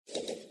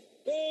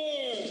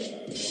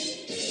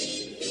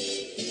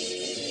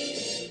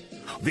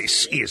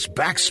This is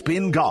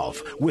Backspin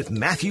Golf with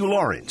Matthew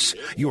Lawrence,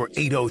 your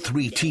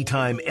 8:03 tee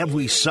time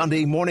every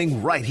Sunday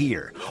morning right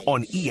here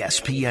on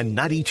ESPN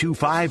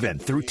 92.5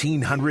 and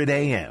 1300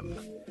 AM.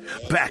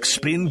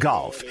 Backspin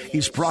Golf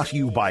is brought to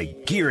you by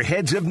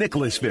Gearheads of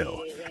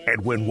Nicholasville,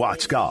 Edwin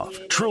Watts Golf,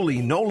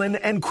 Truly Nolan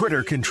and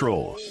Critter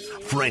Control,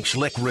 French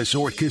Lick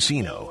Resort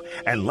Casino,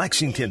 and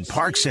Lexington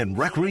Parks and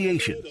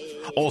Recreation.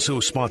 Also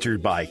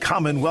sponsored by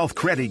Commonwealth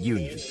Credit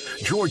Union,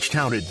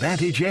 Georgetown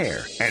Advantage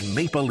Air, and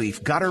Maple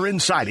Leaf Gutter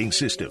and Siding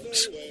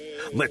Systems.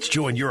 Let's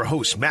join your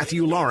host,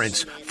 Matthew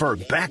Lawrence, for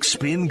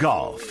Backspin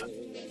Golf.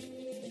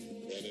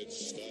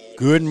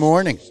 Good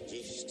morning.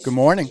 Good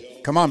morning.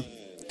 Come on.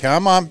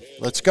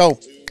 Let's go.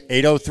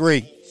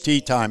 8:03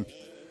 tee time.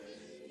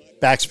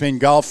 Backspin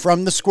Golf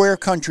from the Square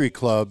Country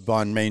Club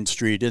on Main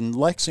Street in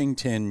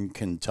Lexington,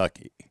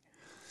 Kentucky.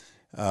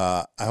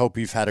 I hope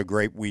you've had a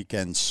great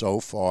weekend so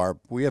far.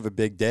 We have a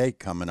big day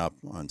coming up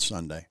on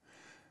Sunday.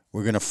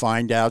 We're going to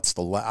find out. It's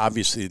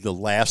obviously the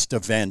last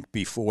event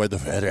before the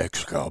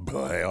FedEx Cup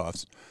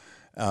playoffs.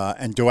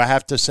 And do I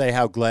have to say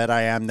how glad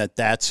I am that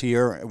that's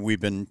here? We've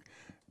been,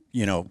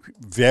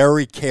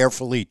 very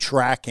carefully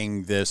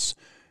tracking this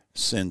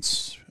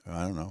since,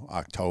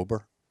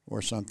 October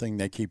or something.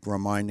 They keep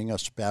reminding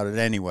us about it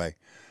anyway.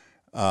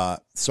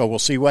 So we'll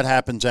see what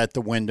happens at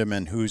the Wyndham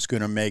and who's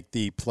going to make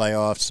the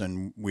playoffs,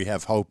 and we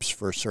have hopes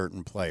for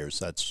certain players.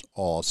 That's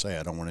all I'll say.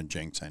 I don't want to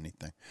jinx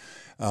anything.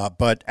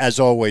 But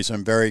as always,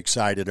 I'm very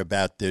excited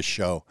about this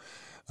show.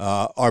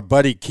 Our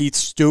buddy Keith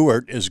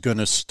Stewart is going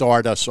to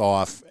start us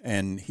off,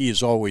 and he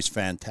is always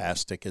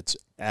fantastic. It's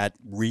at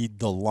Read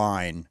the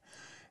Line,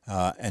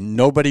 and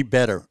nobody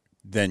better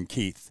than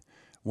Keith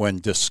when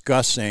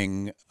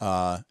discussing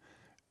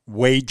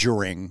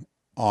wagering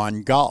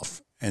on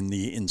golf. And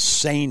the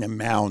insane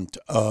amount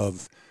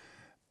of,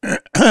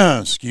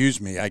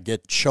 excuse me, I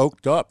get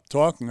choked up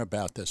talking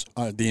about this,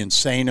 the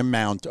insane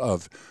amount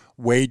of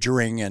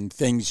wagering and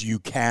things you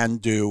can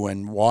do,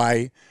 and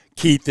why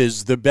Keith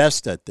is the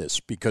best at this,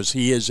 because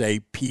he is a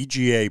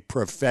PGA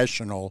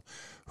professional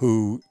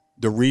who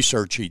the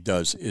research he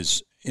does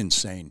is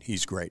insane.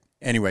 He's great.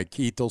 Anyway,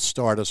 Keith will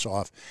start us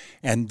off.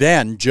 And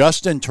then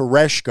Justin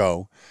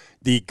Tereshko,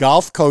 the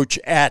golf coach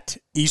at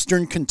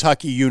Eastern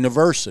Kentucky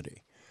University,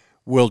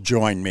 will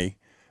join me,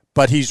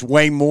 but he's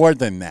way more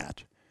than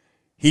that.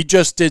 He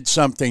just did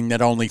something that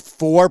only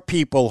 4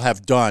 people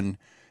have done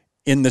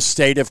in the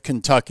state of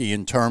Kentucky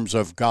in terms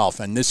of golf,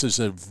 and this is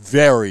a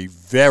very,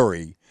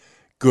 very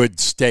good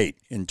state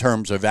in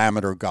terms of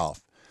amateur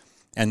golf,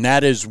 and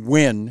that is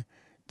win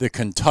the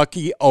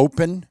Kentucky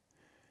Open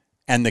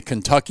and the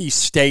Kentucky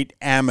State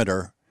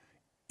Amateur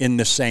in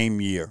the same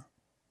year.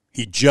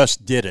 He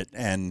just did it,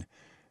 and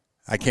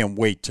I can't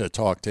wait to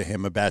talk to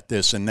him about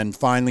this. And then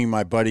finally,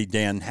 my buddy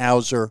Dan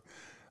Hauser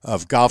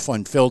of Golf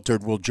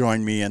Unfiltered will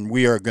join me, and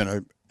we are going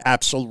to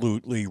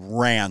absolutely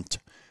rant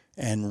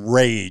and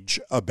rage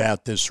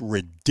about this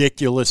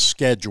ridiculous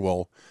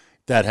schedule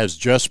that has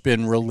just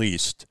been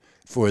released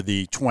for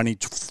the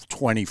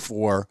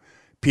 2024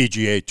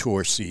 PGA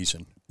Tour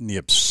season, and the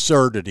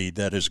absurdity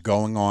that is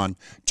going on,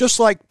 just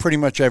like pretty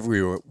much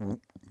everywhere.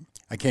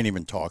 I can't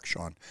even talk,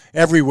 Sean.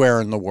 Everywhere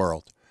in the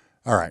world.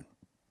 All right,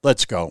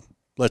 let's go.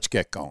 Let's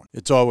get going.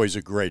 It's always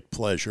a great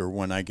pleasure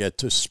when I get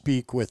to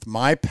speak with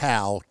my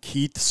pal,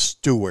 Keith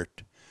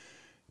Stewart.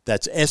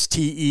 That's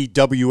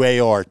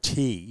Stewart.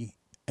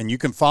 And you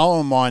can follow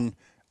him on,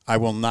 I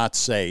will not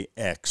say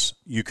X.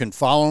 You can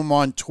follow him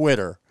on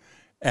Twitter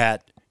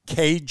at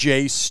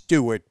KJ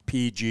Stewart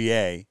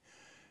PGA.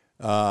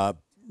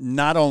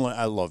 Not only,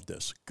 I love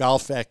this,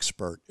 golf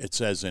expert, it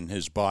says in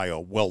his bio.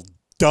 Well,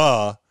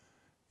 duh.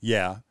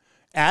 Yeah.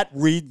 At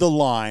Read the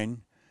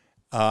Line.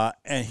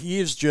 And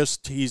he's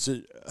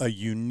a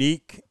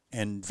unique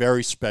and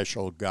very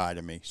special guy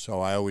to me. So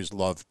I always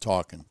love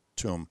talking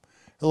to him.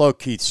 Hello,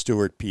 Keith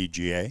Stewart,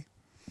 PGA.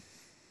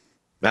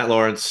 Matt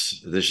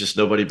Lawrence, there's just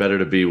nobody better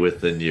to be with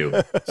than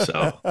you.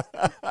 So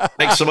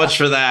thanks so much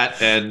for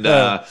that. And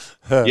the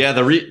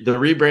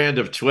rebrand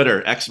of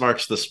Twitter, X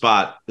marks the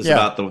spot, is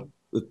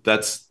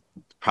that's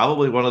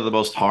probably one of the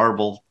most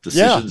horrible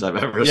decisions I've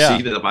ever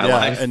seen in my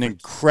life. An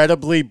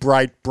incredibly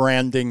bright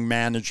branding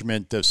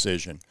management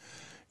decision.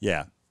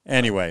 Yeah.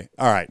 Anyway,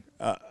 all right,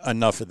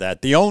 enough of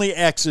that. The only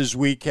X's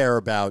we care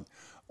about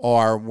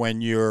are when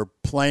you're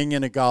playing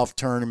in a golf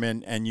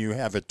tournament and you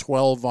have a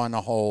 12 on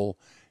a hole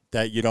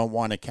that you don't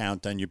want to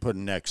count, and you put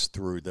an X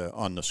through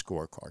on the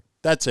scorecard.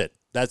 That's it.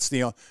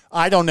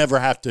 I don't ever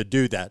have to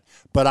do that,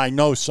 but I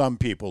know some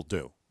people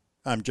do.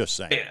 I'm just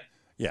saying.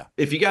 Yeah.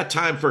 If you got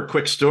time for a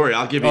quick story,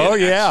 I'll give you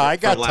I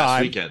got last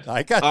time. Weekend.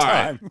 I got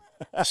time.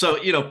 Right. So,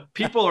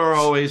 people are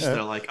always,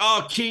 they're like,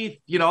 oh, Keith,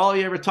 all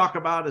you ever talk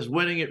about is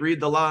winning at Read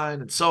the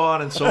Line and so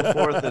on and so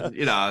forth. And,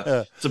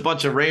 it's a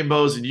bunch of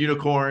rainbows and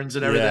unicorns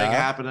and everything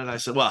happening. I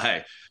said, well,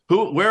 hey,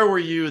 where were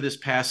you this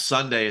past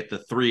Sunday at the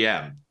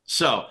 3M?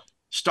 So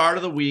start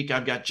of the week,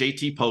 I've got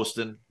JT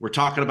Poston. We're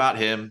talking about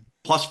him.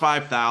 Plus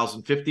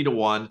 5,000, 50 to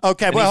 1.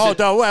 Okay, well,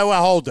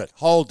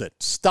 hold it.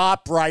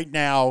 Stop right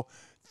now.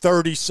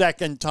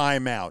 30-second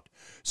timeout.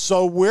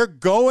 So we're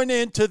going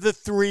into the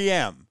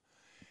 3M.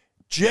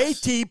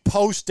 JT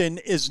Poston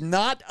is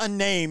not a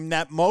name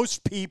that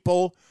most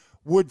people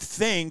would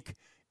think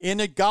in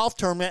a golf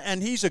tournament,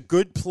 and he's a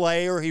good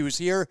player. He was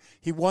here.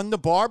 He won the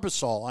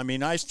Barbasol. I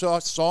mean, I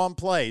saw him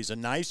play. He's a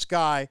nice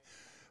guy.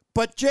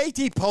 But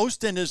JT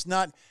Poston is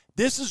not –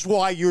 this is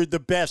why you're the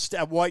best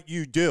at what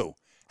you do.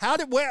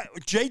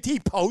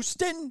 JT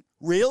Poston?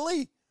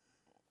 Really?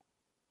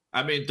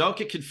 I mean, don't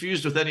get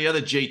confused with any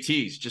other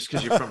JTs just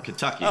because you're from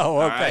Kentucky. Oh,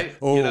 okay. All right?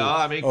 Oh, you know,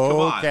 I mean, come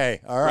on.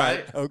 Okay. All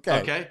right. Okay.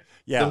 Okay.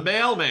 Yeah.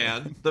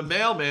 The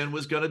mailman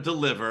was going to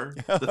deliver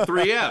the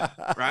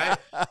 3M, right?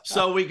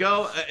 So we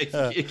go.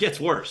 It gets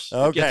worse.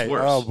 Okay. It gets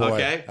worse. Oh, boy.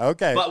 Okay.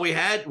 Okay. But we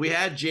had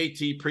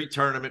JT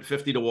pre-tournament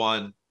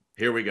 50-1.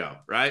 Here we go.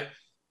 Right.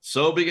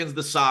 So begins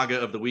the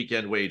saga of the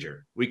weekend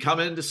wager. We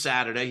come into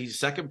Saturday. He's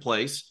second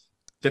place.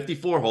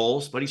 54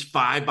 holes, but he's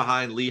 5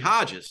 behind Lee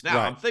Hodges. Now,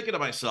 I'm thinking to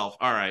myself,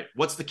 all right,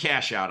 what's the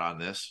cash out on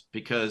this?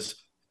 Because,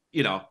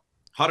 you know,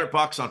 $100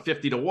 on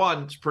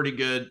 50-1 is pretty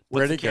good.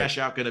 What's the cash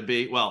out going to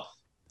be? Well,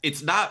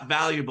 it's not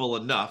valuable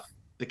enough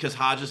because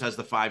Hodges has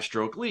the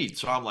 5-stroke lead.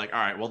 So I'm like, all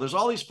right, well, there's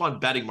all these fun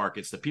betting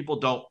markets that people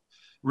don't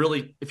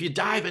really, if you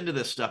dive into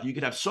this stuff, you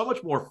could have so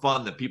much more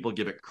fun than people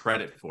give it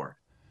credit for.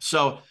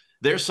 So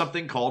there's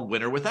something called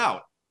winner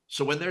without.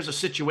 So when there's a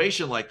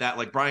situation like that,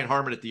 like Brian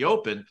Harman at the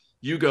Open,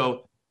 you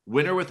go,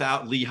 winner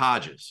without Lee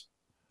Hodges.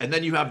 And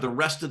then you have the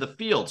rest of the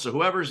field. So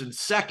whoever's in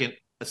second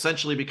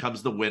essentially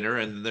becomes the winner,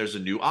 and there's a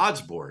new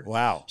odds board.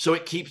 Wow. So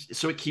it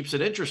keeps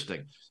it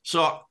interesting.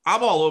 So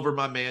I'm all over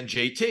my man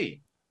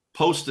JT.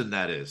 Poston,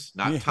 that is,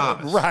 not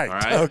Thomas. Right. All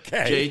right.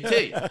 Okay.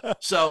 JT.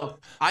 So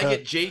I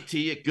get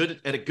JT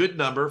at a good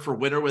number for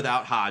winner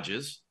without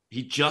Hodges.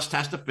 He just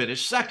has to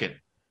finish second.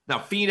 Now,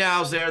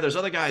 Finau's there. There's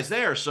other guys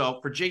there. So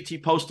for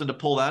JT Poston to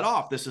pull that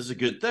off, this is a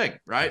good thing,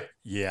 right?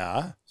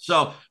 Yeah.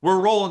 So we're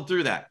rolling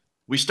through that.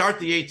 We start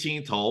the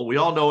 18th hole. We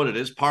all know what it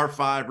is. Par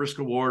 5, risk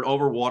reward,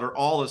 over water,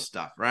 all this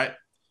stuff, right?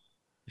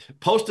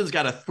 Poston's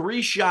got a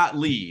 3-shot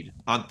lead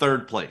on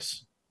third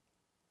place.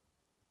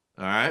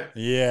 All right?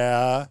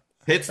 Yeah.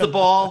 Hits the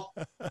ball,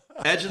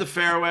 edge of the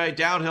fairway,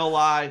 downhill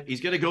lie.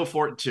 He's going to go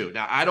for it in 2.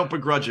 Now, I don't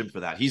begrudge him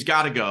for that. He's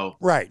got to go.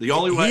 Right. The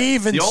only way. He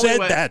even said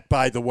that,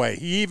 by the way.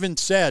 He even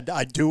said,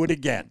 I'd do it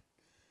again.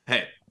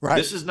 Hey, right.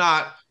 This is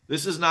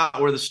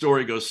not where the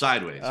story goes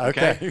sideways.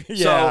 Okay.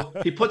 Yeah.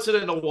 So he puts it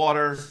in the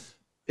water.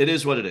 It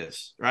is what it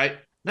is, right?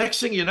 Next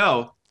thing you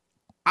know,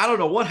 I don't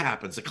know what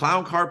happens. The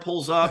clown car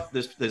pulls up.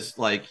 There's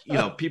like, you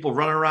know, people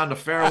running around the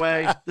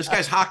fairway. This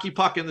guy's hockey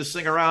pucking this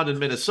thing around in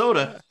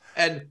Minnesota,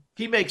 and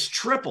he makes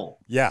triple.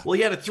 Yeah. Well,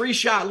 he had a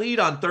 3-shot lead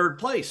on third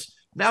place.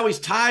 Now he's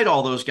tied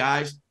all those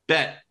guys.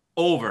 Bet,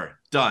 over,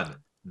 done.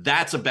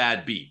 That's a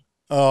bad beat.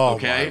 Oh,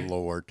 okay? my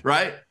Lord.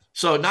 Right?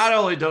 So not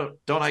only don't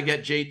I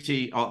get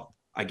JT,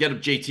 I get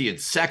him JT in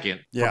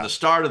second from the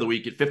start of the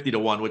week at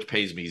 50-1, which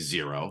pays me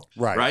 0.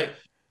 Right?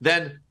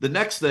 Then the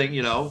next thing,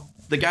 you know,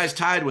 the guy's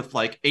tied with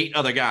like 8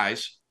 other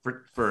guys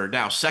for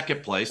now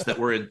second place that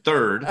were in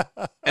third,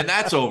 and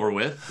that's over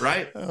with,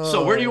 right?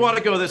 So where do you want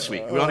to go this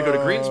week? You want to go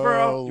to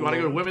Greensboro? You want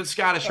to go to Women's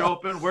Scottish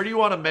Open? Where do you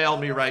want to mail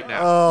me right now?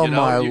 Oh,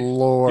 my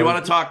Lord. You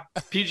want to talk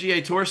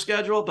PGA Tour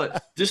schedule?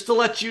 But just to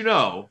let you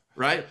know,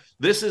 right?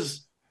 This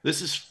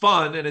is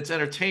fun and it's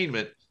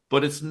entertainment,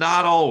 but it's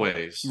not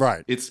always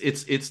right.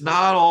 It's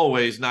not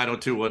always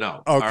 90210.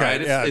 Okay, all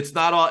right? It's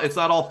not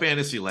all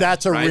fantasy land.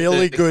 That's a right?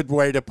 really good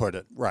way to put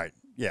it. Right.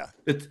 Yeah.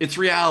 It's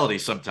reality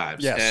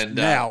sometimes. Yes. And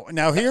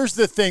now here's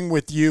the thing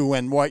with you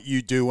and what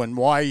you do, and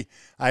why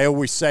I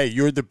always say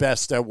you're the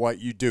best at what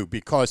you do,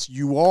 because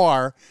you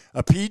are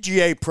a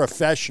PGA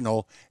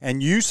professional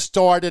and you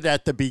started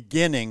at the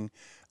beginning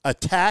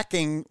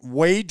attacking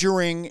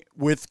wagering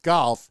with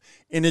golf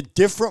in a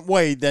different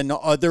way than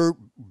other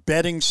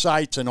betting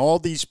sites and all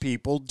these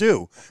people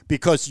do,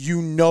 because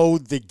you know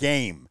the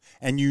game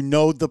and you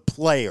know the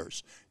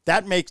players.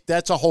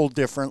 That's a whole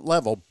different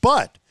level.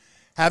 But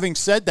having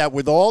said that,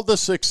 with all the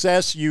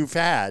success you've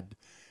had,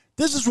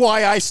 this is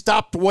why I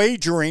stopped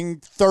wagering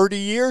 30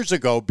 years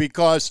ago,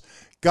 because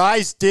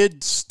guys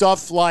did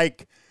stuff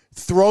like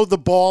throw the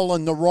ball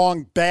in the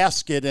wrong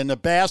basket in a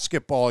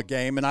basketball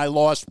game, and I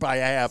lost by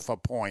half a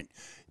point.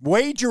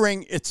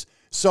 Wagering,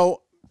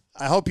 so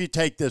I hope you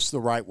take this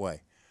the right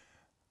way.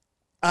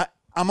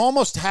 I'm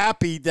almost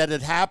happy that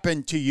it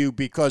happened to you,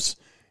 because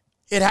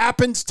it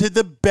happens to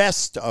the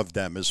best of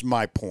them, is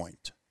my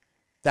point.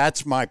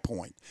 That's my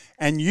point.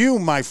 And you,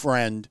 my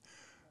friend,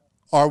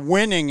 are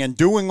winning and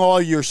doing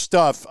all your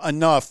stuff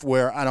enough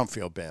where I don't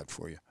feel bad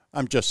for you.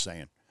 I'm just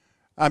saying.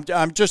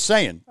 I'm just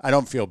saying I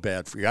don't feel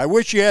bad for you. I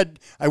wish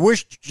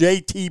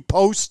JT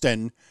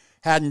Poston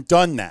hadn't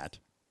done that,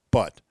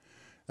 but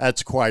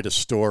that's quite a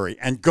story.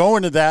 And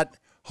going to that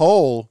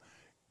hole,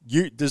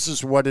 this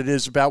is what it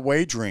is about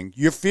wagering.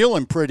 You're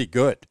feeling pretty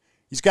good.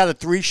 He's got a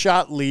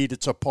 3-shot lead.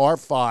 It's a par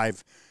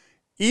 5.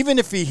 Even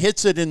if he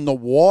hits it in the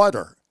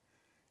water,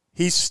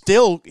 he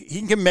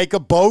can make a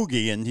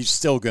bogey and he's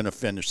still going to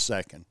finish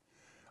second.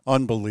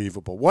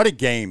 Unbelievable. What a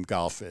game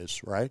golf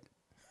is, right?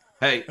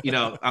 Hey,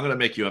 I'm going to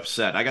make you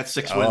upset. I got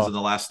 6 wins in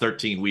the last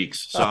 13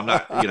 weeks, so I'm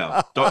not.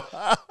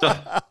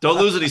 Don't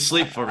lose any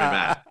sleep for me,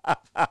 Matt.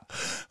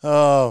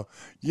 Oh,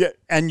 yeah,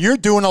 and you're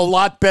doing a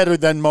lot better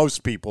than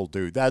most people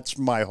do. That's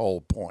my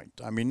whole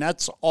point. I mean,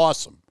 that's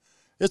awesome.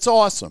 It's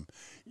awesome.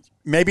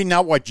 Maybe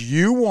not what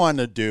you want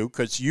to do,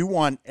 because you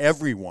want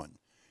everyone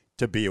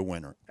to be a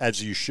winner,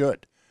 as you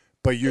should,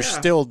 but you're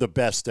still the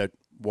best at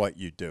what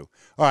you do.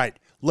 All right,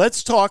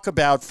 let's talk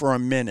about for a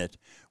minute.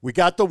 We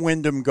got the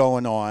Wyndham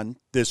going on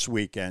this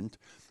weekend,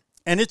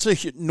 and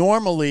it's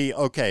normally,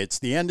 okay, it's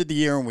the end of the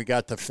year, and we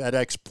got the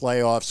FedEx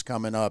playoffs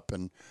coming up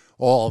and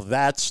all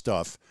that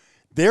stuff.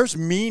 There's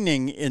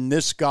meaning in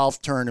this golf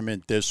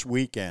tournament this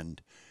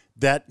weekend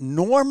that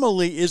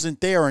normally isn't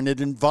there, and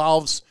it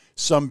involves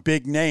some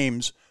big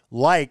names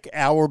like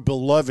our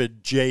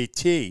beloved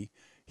JT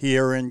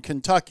here in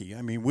Kentucky.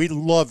 I mean, we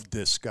love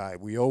this guy.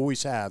 We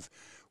always have.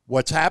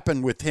 What's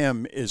happened with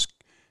him is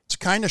it's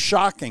kind of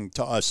shocking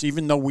to us,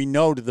 even though we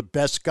know to the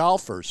best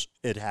golfers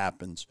it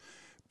happens.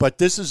 But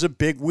this is a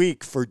big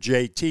week for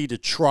JT to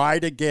try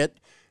to get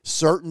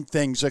certain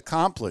things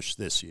accomplished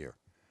this year.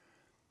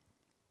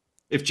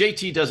 If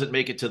JT doesn't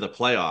make it to the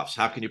playoffs,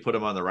 how can you put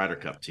him on the Ryder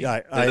Cup team? I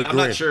agree. I'm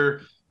not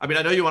sure. I mean,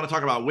 I know you want to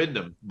talk about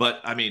Wyndham, but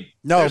I mean,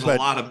 there's a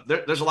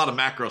lot of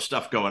macro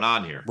stuff going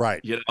on here.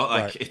 Right.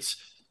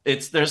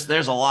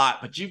 There's a lot,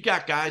 but you've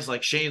got guys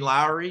like Shane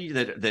Lowry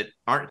that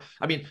aren't.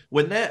 I mean,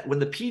 when the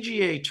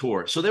PGA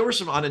Tour, so there were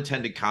some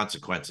unintended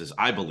consequences,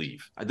 I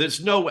believe.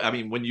 There's no. I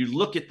mean, when you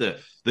look at the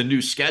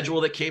new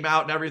schedule that came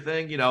out and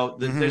everything,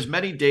 there's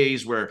many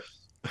days where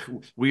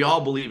we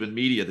all believe in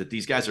media that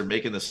these guys are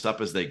making this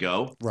up as they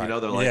go. Right.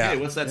 They're like, hey,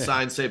 what's that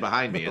sign say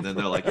behind me? And then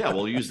they're like, yeah,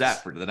 we'll use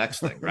that for the next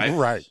thing. Right.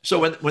 Right.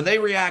 So when they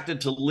reacted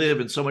to live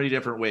in so many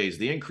different ways,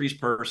 the increased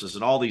purses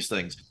and all these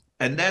things,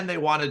 and then they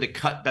wanted to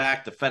cut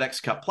back the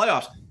FedEx Cup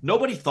playoffs.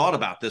 Nobody thought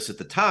about this at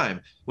the time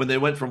when they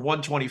went from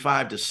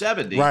 125 to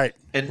 70. Right.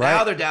 And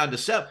now they're down to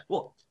 7.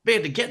 Well,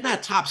 man, to get in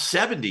that top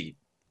 70,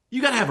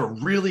 you got to have a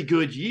really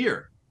good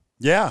year.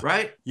 Yeah.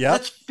 Right. Yeah.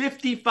 That's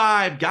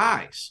 55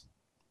 guys.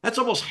 That's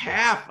almost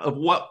half of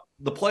what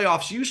the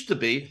playoffs used to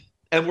be.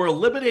 And we're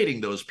eliminating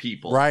those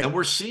people. Right. And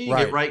we're seeing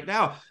it right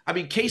now. I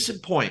mean, case in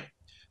point,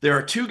 there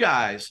are 2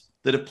 guys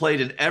that have played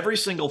in every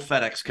single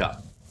FedEx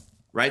Cup.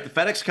 Right. The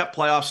FedEx Cup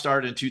playoffs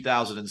started in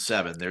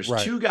 2007. There's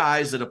 2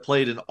 guys that have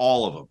played in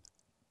all of them.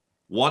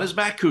 One is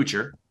Matt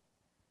Kuchar,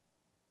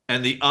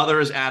 and the other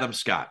is Adam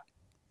Scott.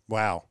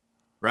 Wow.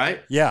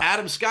 Right? Yeah.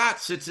 Adam Scott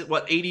sits at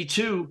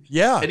 82.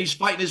 Yeah. And he's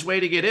fighting his way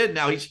to get in.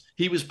 Now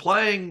he's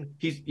playing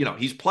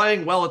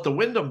well at the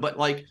Wyndham, but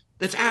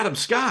that's Adam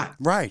Scott.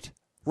 Right.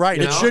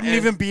 Right. It shouldn't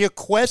even be a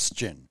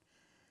question.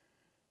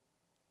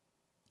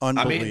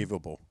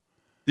 Unbelievable. I mean,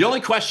 the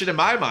only question in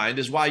my mind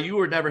is why you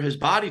were never his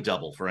body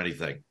double for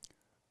anything.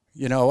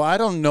 I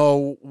don't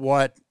know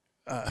what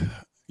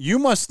you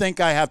must think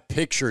I have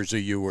pictures of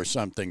you or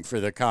something for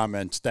the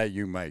comments that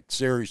you make.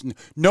 Seriously,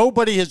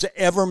 nobody has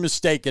ever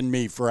mistaken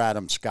me for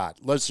Adam Scott.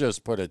 Let's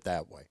just put it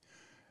that way.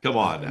 Come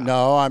on now.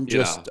 No, I'm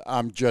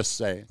just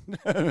saying.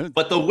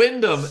 But the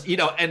Wyndham,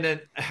 and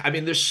then I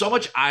mean, there's so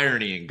much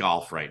irony in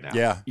golf right now.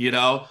 Yeah.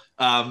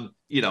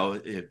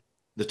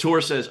 The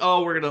tour says,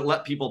 "Oh, we're going to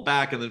let people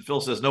back," and then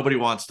Phil says nobody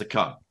wants to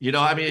come.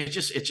 I mean, it's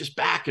just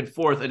back and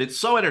forth, and it's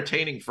so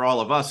entertaining for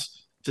all of us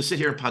to sit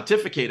here and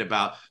pontificate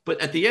about. But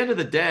at the end of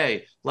the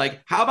day,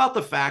 how about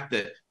the fact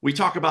that we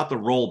talk about the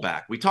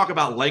rollback, we talk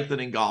about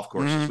lengthening golf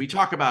courses, we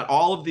talk about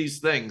all of these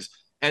things,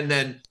 and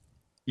then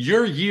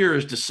your year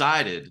is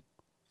decided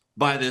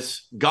by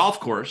this golf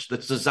course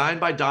that's designed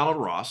by Donald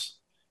Ross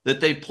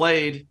that they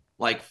played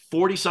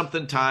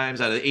 40-something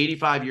times out of the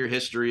 85-year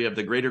history of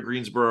the Greater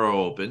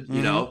Greensboro Open.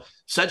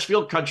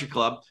 Sedgefield Country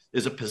Club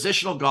is a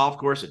positional golf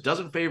course. It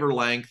doesn't favor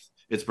length.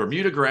 It's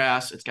Bermuda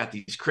grass. It's got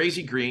these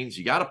crazy greens.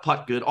 You got to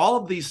putt good. All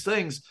of these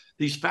things,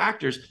 these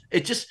factors,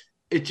 it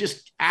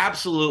just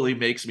absolutely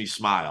makes me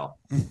smile.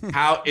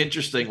 How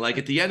interesting.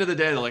 At the end of the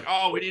day, they're like,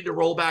 oh, we need to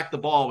roll back the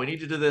ball. We need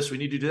to do this. We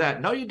need to do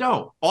that. No, you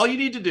don't. All you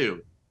need to do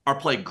are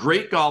play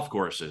great golf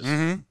courses.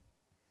 And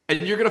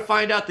you're going to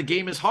find out the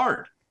game is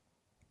hard.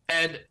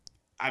 And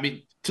I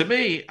mean, to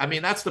me,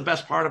 that's the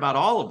best part about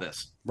all of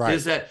this,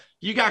 is that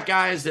you got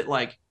guys that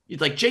like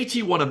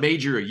JT won a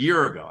major a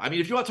year ago. I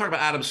mean, if you want to talk about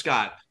Adam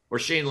Scott or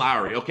Shane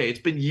Lowry, okay,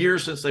 it's been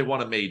years since they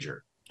won a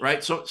major,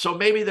 right? So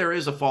maybe there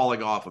is a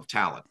falling off of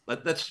talent.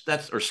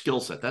 That's or skill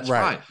set. That's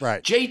fine.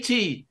 Right.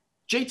 JT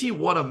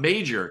won a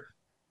major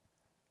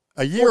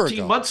a year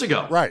 14 months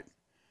ago. Right.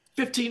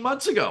 15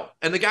 months ago.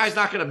 And the guy's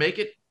not going to make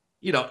it,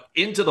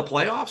 into the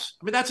playoffs.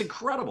 I mean, that's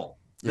incredible.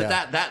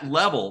 That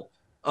level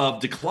of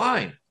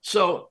decline.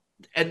 So,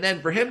 and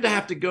then for him to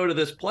have to go to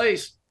this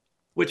place,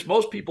 which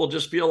most people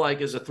just feel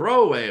like is a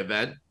throwaway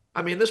event.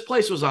 I mean, this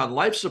place was on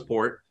life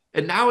support.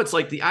 And now it's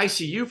like the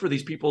ICU for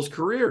these people's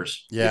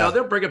careers. Yeah.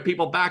 They're bringing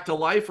people back to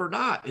life or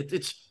not.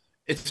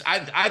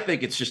 I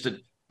think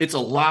it's a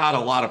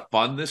lot of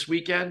fun this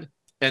weekend.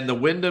 And the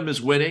Wyndham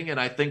is winning. And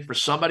I think for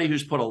somebody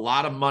who's put a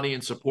lot of money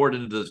and support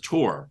into the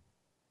tour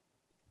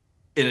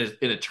in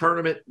a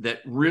tournament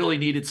that really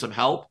needed some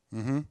help,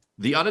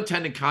 the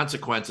unintended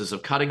consequences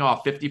of cutting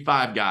off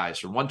 55 guys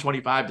from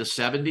 125 to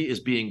 70 is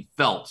being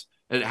felt.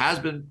 And it has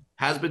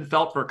been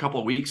felt for a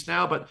couple of weeks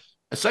now, but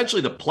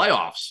essentially the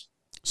playoffs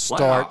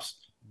started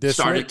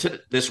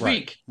this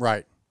week.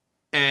 Right.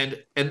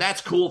 And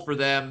that's cool for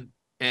them.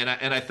 And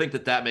I think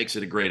that makes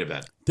it a great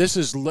event.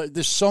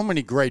 There's so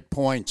many great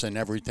points in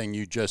everything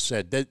you just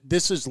said.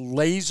 This is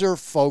laser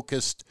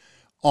focused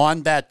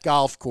on that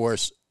golf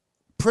course,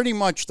 pretty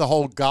much the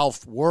whole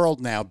golf world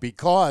now,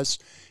 because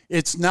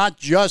it's not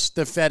just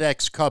the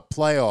FedEx Cup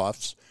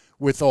playoffs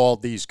with all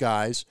these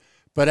guys,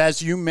 but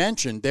as you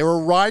mentioned, there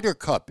are Ryder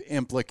Cup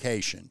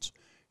implications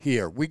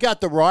here. We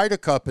got the Ryder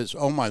Cup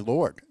oh my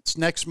Lord, it's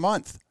next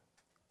month,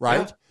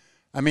 right? Yeah.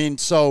 I mean,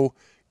 so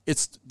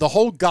it's the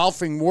whole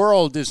golfing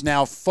world is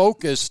now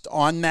focused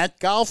on that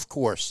golf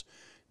course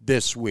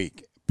this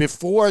week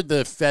before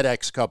the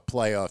FedEx Cup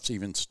playoffs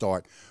even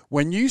start.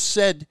 When you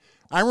said,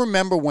 I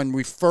remember when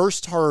we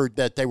first heard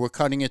that they were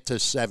cutting it to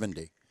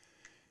 70.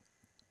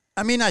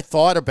 I mean, I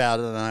thought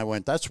about it and I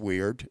went, that's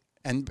weird.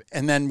 And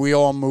then we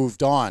all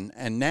moved on.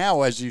 And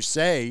now, as you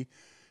say,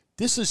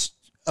 this is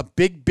a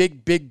big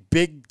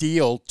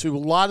deal to a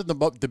lot of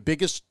the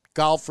biggest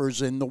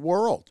golfers in the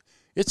world.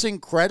 It's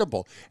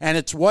incredible. And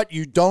it's what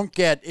you don't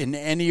get in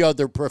any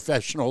other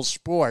professional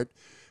sport,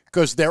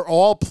 because they're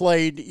all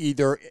played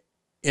either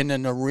in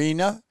an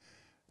arena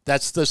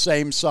that's the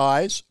same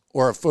size,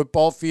 or a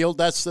football field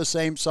that's the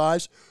same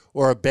size,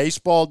 or a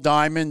baseball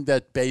diamond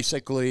that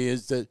basically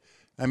is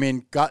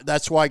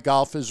that's why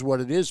golf is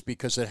what it is,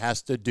 because it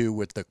has to do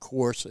with the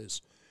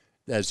courses,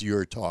 as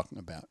you're talking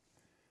about.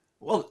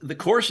 Well, the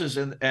courses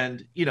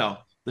and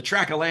the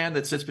tract of land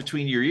that sits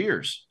between your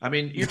ears. I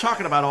mean, you're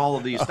talking about all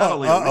of these, not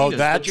only arenas,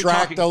 that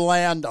tract of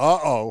land.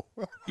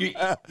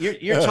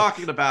 You're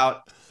talking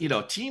about,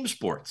 team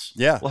sports.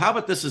 Yeah. Well, how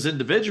about this as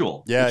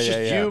individual? Yeah, it's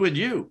just you and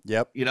you.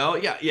 Yep. You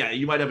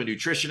might have a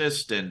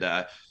nutritionist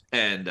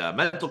and a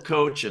mental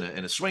coach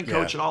and a swing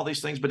coach and all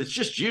these things, but it's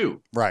just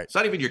you. Right. It's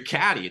not even your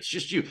caddy. It's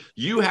just you.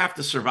 You have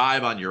to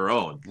survive on your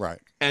own. Right.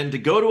 And to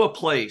go to a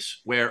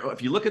place where,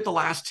 if you look at the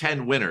last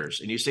 10 winners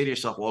and you say to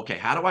yourself, well, okay,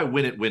 how do I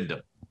win at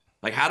Wyndham?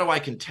 Like, how do I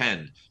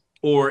contend?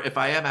 Or if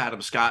I am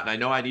Adam Scott and I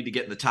know I need to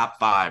get in the top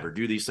 5 or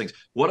do these things,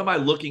 what am I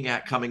looking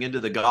at coming into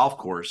the golf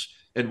course?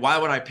 And why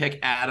would I pick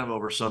Adam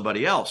over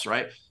somebody else,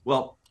 right?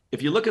 Well,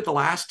 if you look at the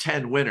last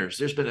 10 winners,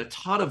 there's been a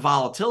ton of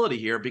volatility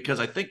here, because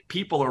I think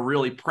people are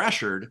really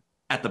pressured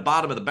at the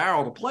bottom of the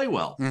barrel to play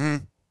well.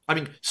 Mm-hmm. I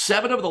mean,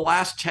 7 of the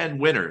last 10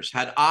 winners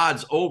had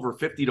odds over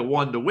 50 to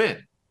 1 to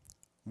win.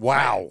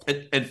 Wow.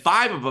 Right? And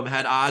 5 of them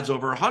had odds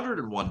over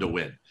 101 to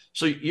win.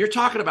 So you're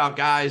talking about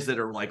guys that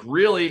are like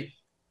really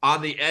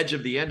on the edge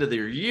of the end of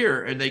their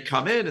year, and they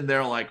come in and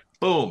they're like,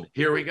 boom,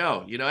 here we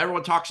go.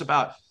 Everyone talks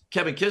about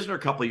Kevin Kisner a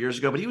couple of years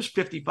ago, but he was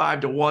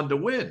 55 to 1 to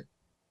win,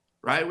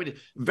 right?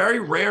 Very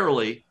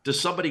rarely does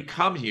somebody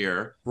come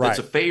here that's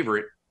a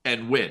favorite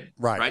and win,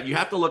 right? You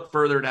have to look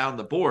further down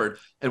the board.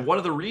 And one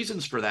of the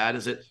reasons for that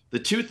is that the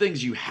two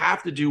things you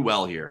have to do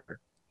well here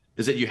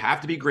is that you have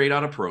to be great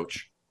on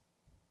approach.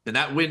 And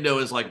that window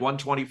is like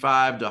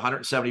 125 to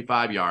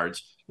 175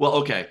 yards. Well,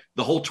 okay,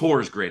 the whole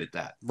tour is great at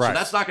that. Right. So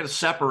that's not going to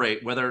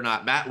separate whether or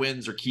not Matt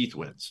wins or Keith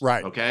wins.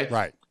 Right. Okay.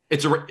 Right.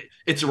 It's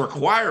a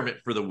requirement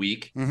for the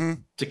week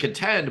to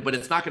contend, but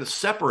it's not going to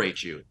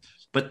separate you.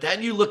 But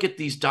then you look at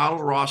these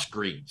Donald Ross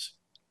greens.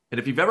 And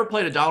if you've ever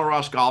played a Donald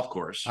Ross golf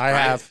course, I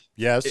have.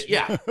 Yes.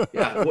 Yeah.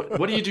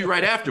 What do you do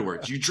right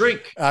afterwards? You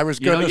drink. I was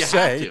going to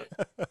say,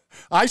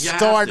 I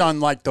start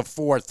on like the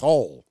 4th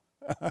hole.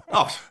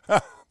 Oh,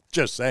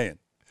 just saying.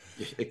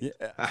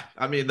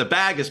 I mean, the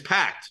bag is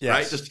packed,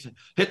 right? Just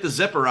hit the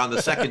zipper on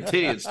the second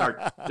tee and start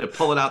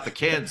pulling out the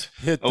cans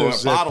or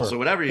bottles or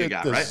whatever you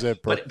got, right?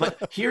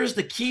 But here's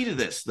the key to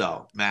this,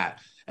 though, Matt.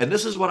 And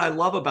this is what I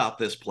love about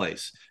this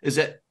place, is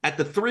that at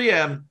the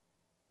 3M,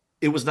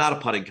 it was not a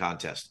putting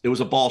contest. It was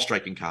a ball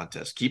striking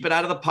contest. Keep it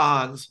out of the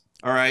ponds,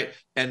 all right?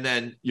 And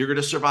then you're going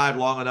to survive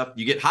long enough.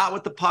 You get hot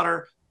with the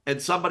putter,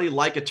 and somebody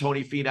like a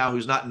Tony Finau,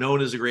 who's not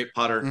known as a great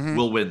putter,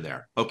 will win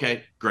there.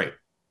 Okay, great.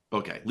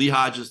 Okay, Lee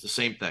Hodges, the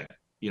same thing.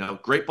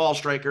 Great ball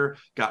striker,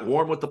 got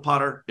warm with the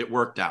putter. It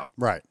worked out.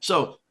 Right.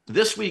 So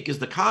this week is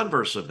the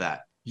converse of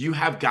that. You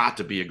have got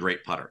to be a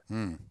great putter.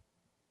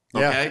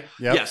 Okay?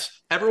 Yep.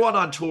 Yes, everyone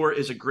on tour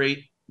is a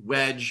great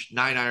wedge,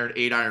 9-iron,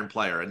 8-iron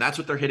player, and that's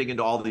what they're hitting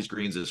into all of these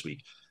greens this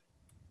week.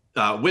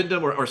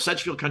 Wyndham or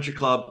Sedgefield Country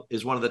Club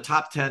is one of the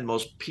top 10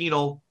 most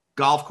penal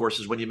golf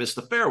courses when you miss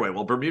the fairway.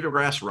 Well, Bermuda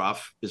grass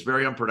rough is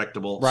very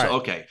unpredictable. Right. So,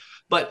 okay.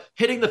 But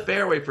hitting the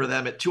fairway for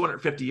them at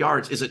 250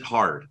 yards isn't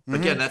hard.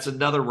 Again, that's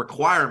another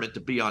requirement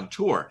to be on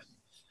tour.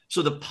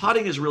 So the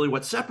putting is really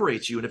what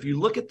separates you. And if you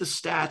look at the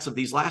stats of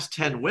these last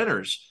 10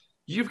 winners,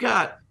 you've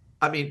got,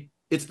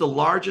 it's the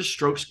largest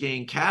strokes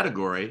gained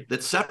category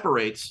that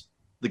separates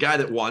the guy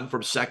that won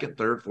from 2nd,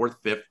 3rd, 4th,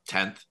 5th,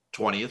 10th,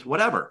 20th,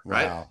 whatever,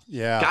 right? Wow.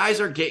 Yeah.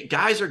 Guys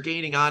are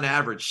gaining on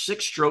average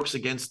 6 strokes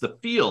against the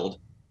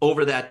field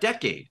over that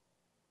decade,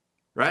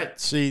 right?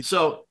 See,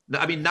 so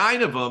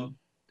 9 of them,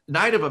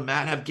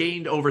 Matt, have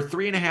gained over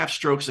 3.5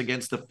 strokes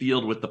against the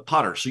field with the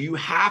putter. So you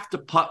have to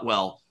putt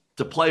well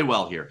to play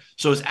well here.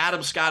 So is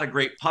Adam Scott a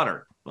great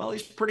putter? Well,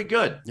 he's pretty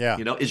good. Yeah.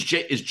 Is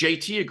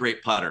JT a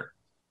great putter?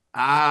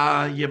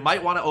 You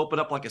might want to open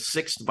up like a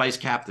 6th vice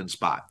captain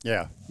spot.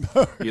 Yeah.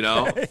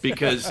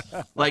 Because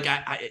like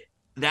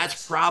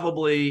that's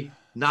probably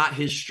not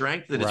his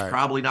strength, and it's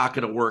probably not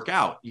going to work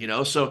out.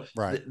 So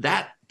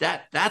that's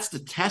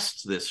the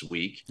test this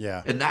week.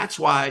 Yeah. And that's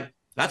why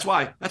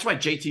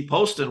JT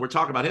Poston, we're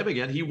talking about him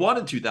again. He won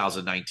in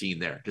 2019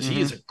 there because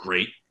he is a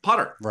great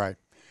putter. Right.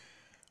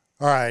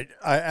 All right.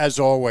 As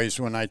always,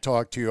 when I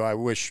talk to you, I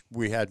wish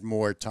we had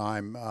more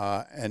time.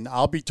 And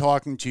I'll be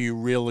talking to you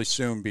really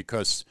soon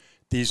because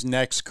these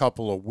next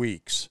couple of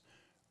weeks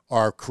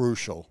are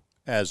crucial,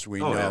 as we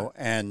know.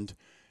 Yeah. And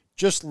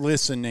just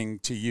listening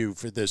to you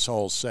for this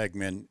whole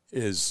segment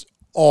is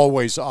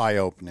always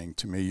eye-opening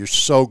to me. You're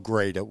so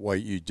great at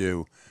what you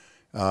do.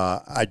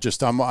 I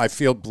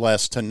feel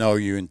blessed to know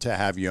you and to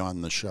have you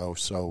on the show.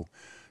 So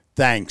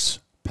thanks,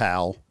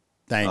 pal.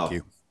 Thank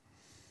you.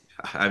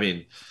 I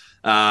mean,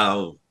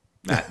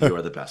 Matt, you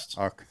are the best.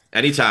 Okay.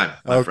 Anytime,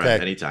 my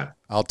friend, anytime.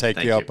 I'll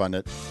take you up on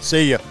it.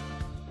 See ya.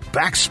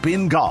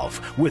 Backspin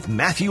Golf with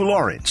Matthew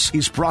Lawrence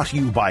is brought to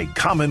you by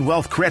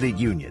Commonwealth Credit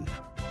Union.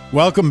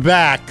 Welcome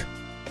back.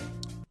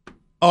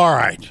 All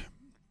right.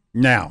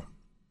 Now,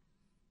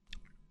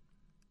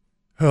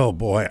 oh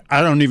boy,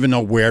 I don't even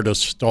know where to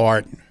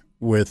start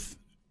with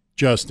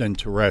Justin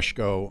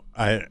Tereshko.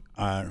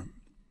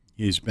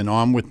 He's been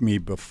on with me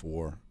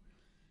before.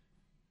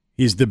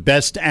 He's the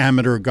best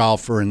amateur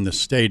golfer in the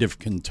state of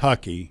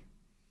Kentucky,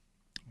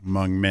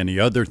 among many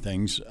other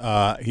things.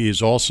 He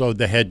is also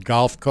the head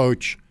golf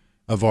coach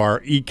of our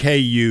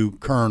EKU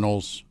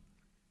Colonels.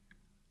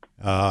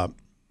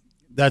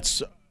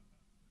 That's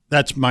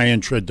my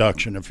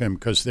introduction of him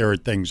because there are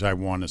things I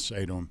want to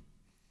say to him.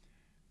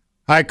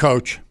 Hi,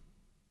 Coach.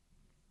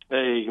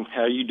 Hey,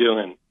 how you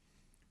doing?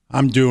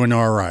 I'm doing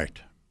all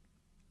right.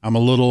 I'm a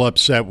little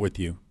upset with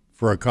you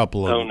for a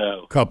couple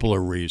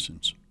of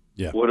reasons.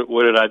 Yeah.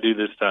 What did I do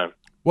this time?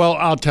 Well,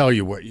 I'll tell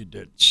you what you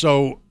did.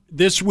 So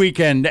this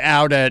weekend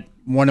out at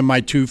one of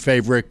my 2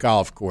 favorite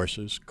golf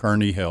courses,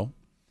 Kearney Hill,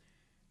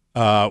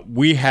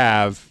 we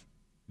have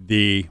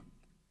the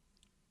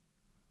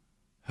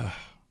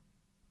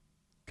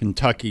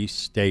Kentucky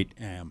State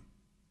Am.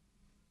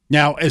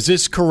 Now, is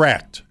this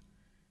correct?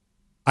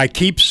 I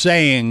keep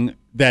saying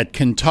that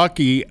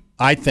Kentucky,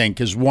 I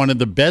think, is one of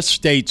the best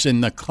states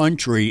in the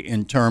country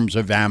in terms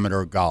of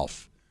amateur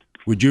golf.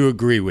 Would you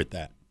agree with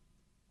that?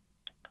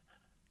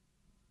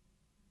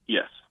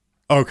 Yes.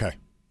 Okay.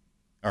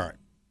 All right.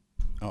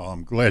 Oh,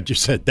 I'm glad you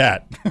said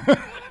that.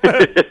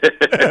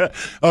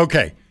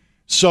 Okay.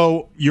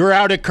 So you're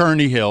out at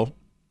Kearney Hill,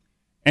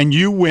 and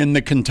you win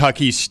the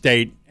Kentucky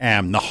State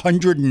Am, the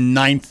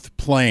 109th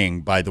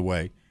playing, by the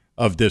way,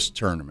 of this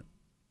tournament.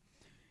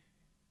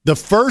 The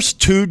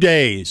first 2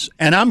 days,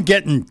 and I'm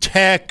getting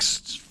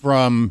texts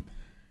from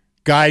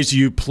guys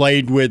you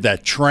played with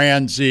at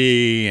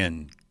Transy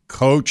and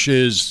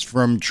coaches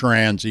from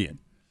Transy.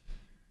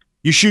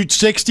 You shoot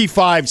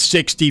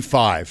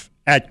 65-65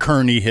 at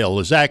Kearney Hill.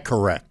 Is that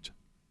correct?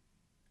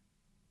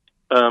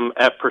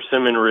 At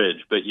Persimmon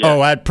Ridge, but yeah.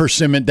 Oh, at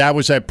Persimmon. That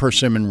was at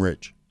Persimmon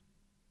Ridge.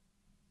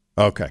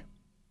 Okay.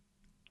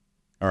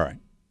 All right.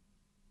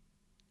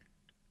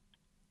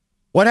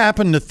 What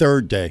happened the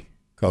third day,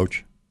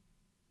 Coach?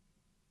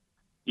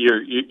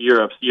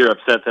 You're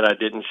upset that I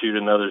didn't shoot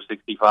another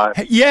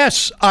 65?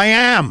 Yes, I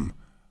am.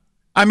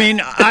 I mean,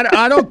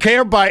 I don't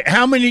care by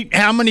how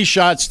many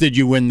shots did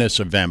you win this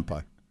event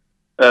by?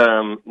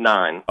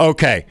 9.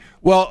 Okay.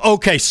 Well,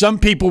 okay. Some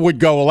people would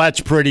go, well,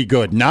 that's pretty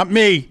good. Not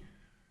me.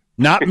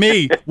 Not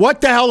me.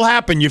 What the hell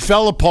happened? You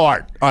fell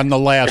apart on the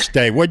last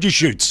day. What'd you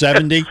shoot?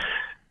 70?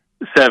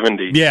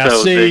 70. Yeah.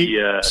 So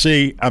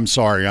see. I'm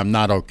sorry. I'm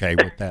not okay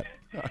with that.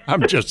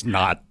 I'm just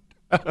not.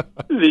 Have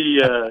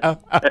you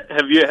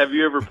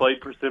ever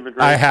played Persimmon Ridge?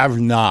 I have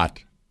not.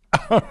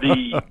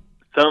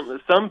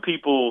 Some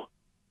people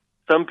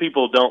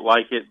don't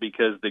like it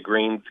because the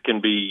greens can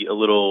be a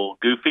little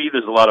goofy.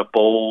 There's a lot of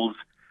bowls,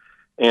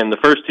 and the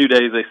first 2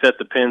 days they set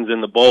the pins in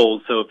the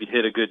bowls, so if you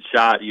hit a good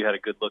shot, you had a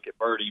good look at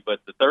birdie. But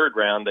the third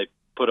round they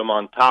put them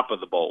on top of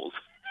the bowls,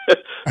 so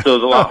it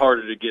was a lot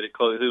harder to get it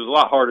close. It was a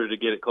lot harder to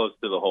get it close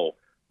to the hole.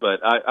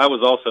 But I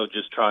was also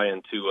just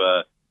trying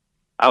to.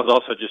 I was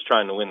also just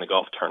trying to win the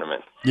golf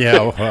tournament.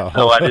 Yeah, well.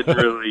 So I didn't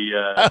really,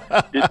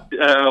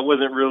 I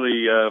wasn't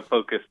really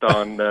focused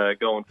on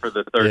going for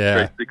the third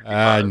straight 65.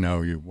 I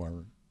know you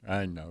weren't.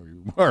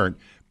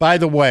 By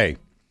the way,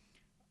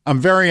 I'm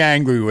very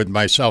angry with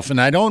myself,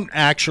 and I don't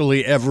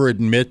actually ever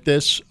admit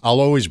this. I'll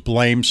always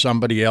blame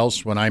somebody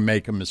else when I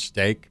make a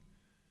mistake.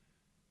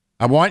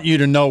 I want you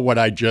to know what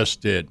I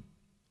just did.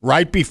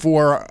 Right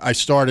before I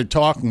started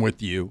talking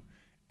with you,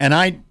 and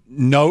I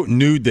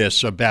knew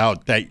this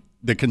about that.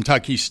 The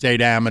Kentucky State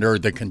Amateur,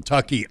 the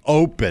Kentucky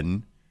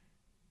Open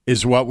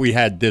is what we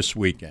had this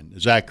weekend.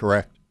 Is that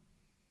correct?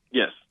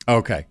 Yes.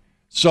 Okay.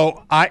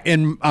 So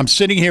I'm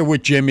sitting here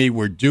with Jimmy.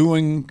 We're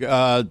doing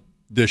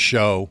the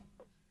show,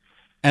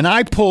 and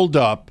I pulled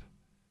up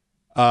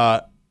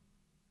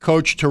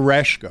Coach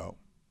Tereshko,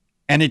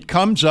 and it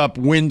comes up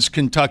wins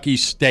Kentucky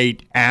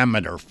State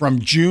Amateur from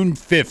June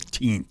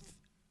 15th,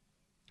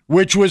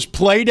 which was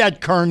played at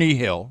Kearney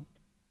Hill.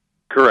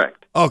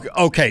 Correct.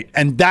 Okay,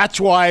 and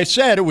that's why I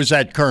said it was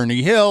at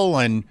Kearney Hill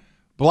and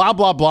blah,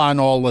 blah, blah,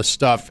 and all this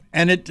stuff.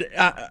 And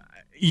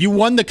you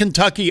won the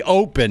Kentucky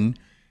Open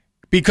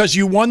because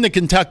you won the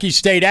Kentucky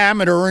State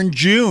Amateur in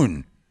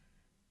June.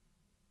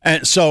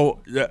 And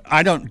so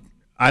I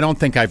don't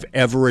think I've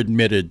ever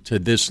admitted to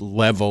this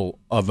level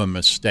of a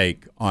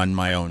mistake on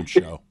my own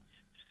show.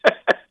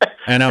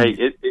 And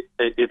hey,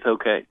 it's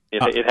okay.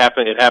 It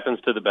happens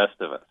to the best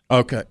of us.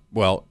 Okay.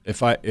 Well,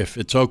 if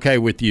it's okay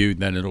with you,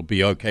 then it'll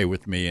be okay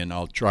with me, and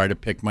I'll try to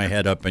pick my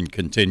head up and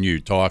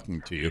continue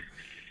talking to you.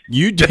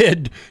 You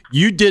did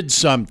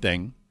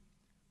something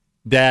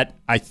that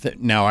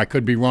now I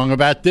could be wrong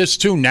about this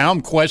too. Now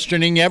I'm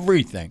questioning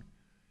everything.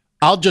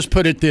 I'll just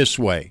put it this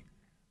way.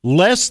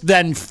 Less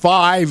than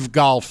 5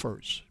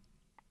 golfers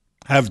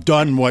have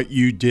done what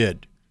you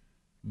did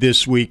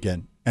this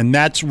weekend, and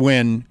that's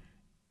when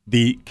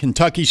the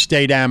Kentucky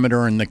State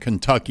Amateur and the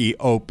Kentucky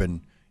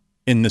Open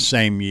in the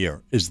same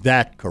year. Is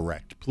that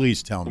correct?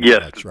 Please tell me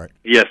that's right.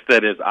 Yes,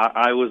 that is.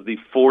 I was the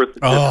 4th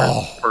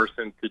different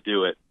person to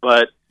do it,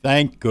 but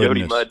thank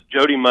goodness.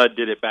 Jody Mudd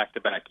did it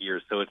back-to-back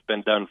years, so it's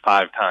been done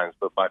 5 times,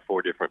 but by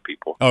 4 different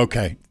people.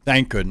 Okay,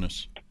 thank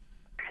goodness.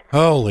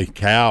 Holy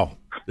cow!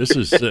 This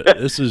is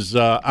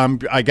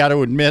I got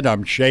to admit,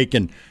 I'm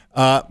shaking.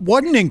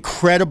 What an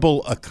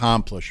incredible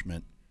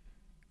accomplishment,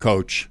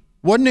 Coach.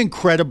 What an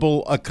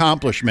incredible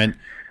accomplishment.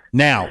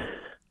 Now,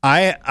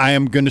 I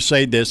am going to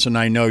say this, and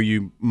I know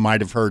you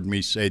might have heard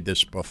me say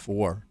this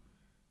before.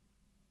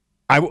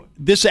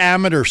 This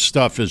amateur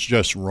stuff is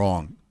just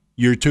wrong.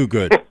 You're too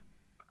good.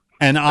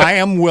 And I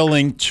am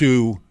willing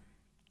to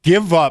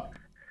give up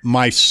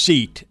my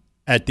seat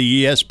at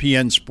the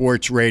ESPN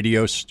Sports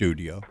Radio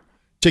studio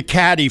to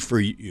caddy for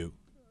you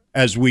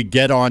as we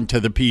get on to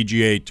the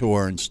PGA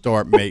Tour and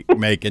start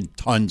making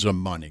tons of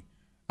money.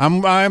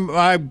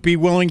 I'd be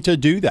willing to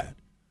do that.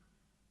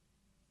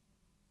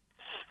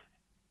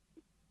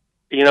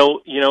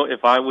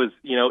 If I was,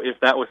 if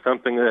that was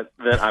something that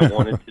I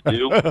wanted to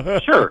do,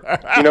 sure.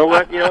 You know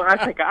what?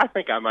 I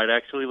think I might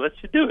actually let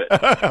you do it.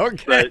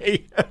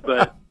 Okay.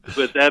 But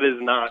that is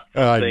not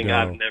something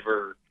I've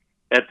never.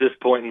 At this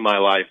point in my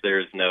life,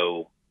 there's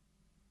no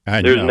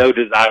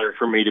desire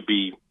for me to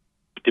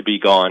be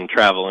gone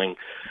traveling,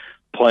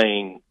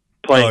 playing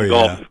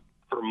golf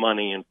for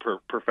money and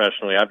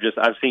professionally. I've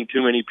seen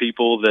too many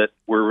people that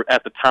were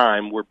at the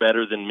time were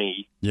better than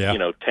me. Yeah.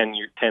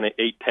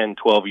 10,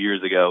 12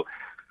 years ago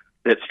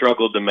that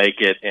struggled to make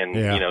it. And,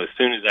 as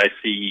soon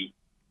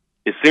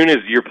as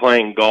you're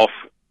playing golf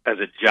as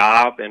a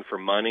job and for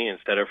money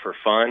instead of for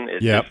fun,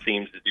 it just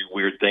seems to do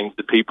weird things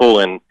to people.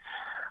 And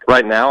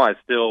right now I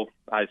still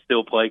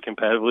play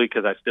competitively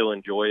because I still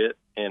enjoy it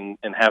and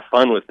have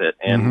fun with it.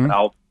 And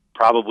I'll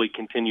probably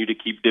continue to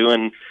keep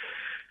playing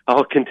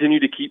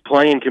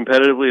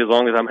competitively as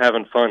long as I'm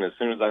having fun. As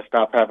soon as I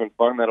stop having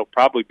fun, that'll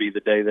probably be the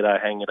day that I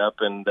hang it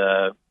up and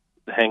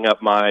hang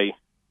up my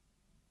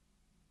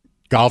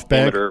golf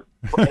bag.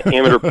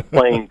 Amateur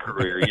playing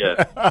career.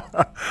 Yes.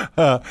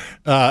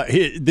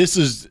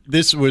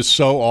 This was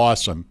so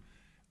awesome.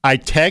 I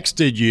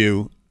texted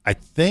you. I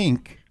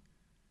think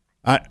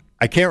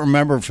I can't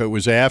remember if it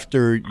was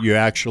after you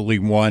actually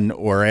won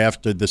or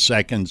after the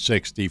second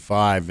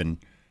 65, and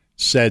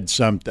said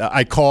something.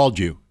 I called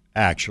you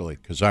actually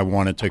because I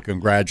wanted to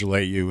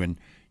congratulate you, and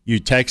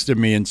you texted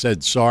me and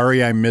said,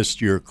 "Sorry, I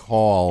missed your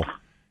call."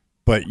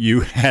 But you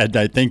had,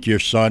 I think your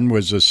son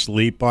was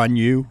asleep on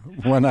you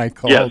when I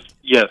called.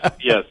 Yes.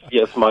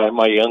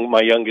 My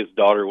youngest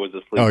daughter was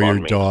asleep on me. Oh,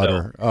 your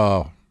daughter.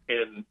 So.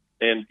 And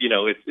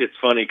it's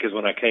funny because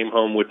when I came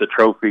home with the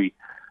trophy,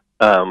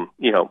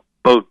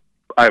 both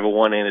I have a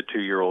 1 and a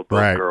 2-year-old,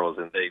 both girls,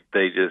 and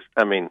they just,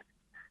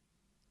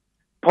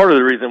 part of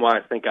the reason why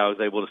I think I was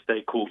able to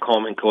stay cool,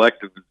 calm, and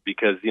collected is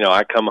because,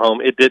 I come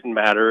home. It didn't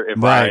matter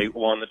if I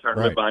won the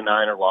tournament by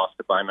 9 or lost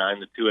it by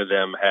 9. The two of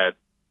them had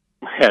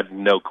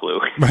no clue.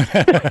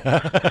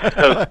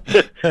 The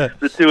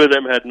two of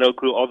them had no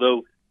clue.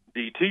 Although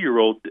the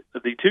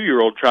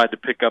 2-year-old tried to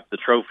pick up the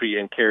trophy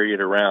and carry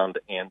it around,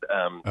 and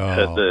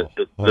the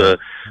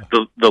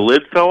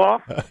lid fell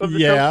off of the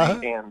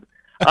trophy, and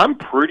I'm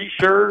pretty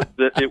sure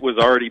that it was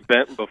already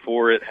bent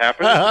before it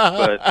happened.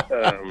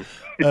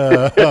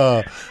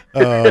 But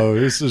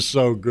this is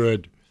so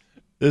good.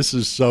 This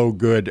is so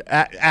good.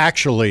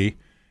 Actually,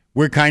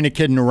 we're kind of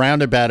kidding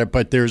around about it,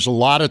 but there's a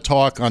lot of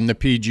talk on the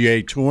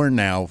PGA Tour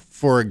now.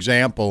 For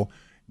example,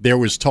 there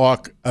was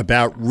talk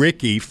about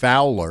Ricky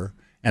Fowler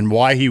and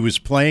why he was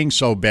playing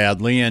so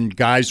badly, and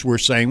guys were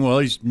saying, well,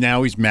 he's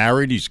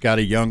married, he's got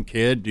a young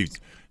kid, he's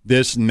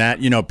this and that.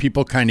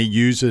 People kind of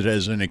use it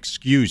as an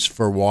excuse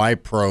for why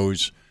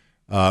pros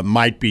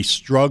might be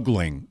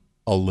struggling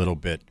a little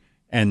bit.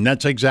 And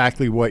that's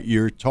exactly what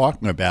you're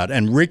talking about.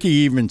 And Ricky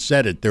even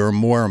said it. There are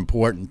more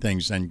important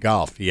things than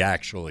golf, he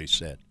actually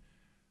said.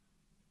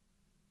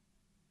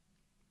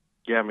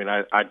 Yeah,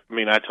 I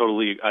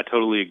totally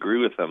agree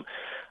with them.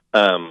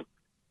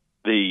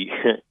 The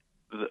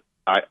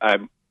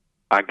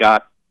I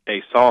got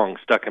a song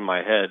stuck in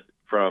my head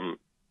from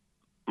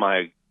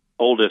my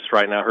oldest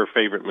right now. Her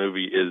favorite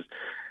movie is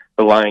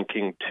The Lion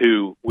King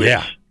 2, which,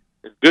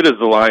 as good as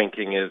The Lion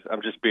King is,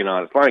 I'm just being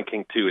honest, Lion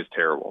King 2 is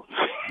terrible.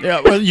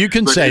 Yeah, well, you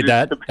can say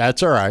that.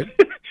 That's all right.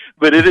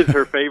 But it is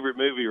her favorite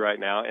movie right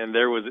now, and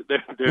there's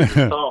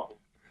a song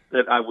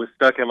that I was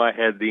stuck in my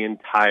head the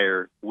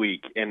entire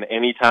week. And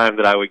any time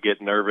that I would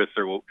get nervous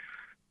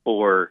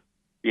or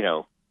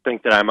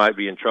think that I might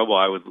be in trouble,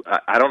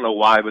 I don't know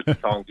why, but the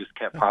song just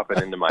kept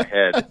popping into my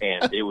head,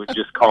 and it would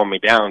just calm me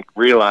down,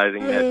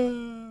 realizing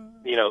that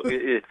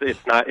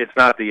it's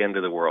not the end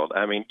of the world.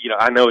 I mean,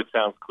 I know it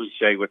sounds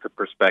cliche with the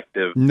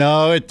perspective.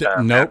 No,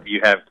 nope.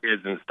 You have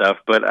kids and stuff,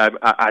 but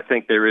I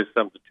think there is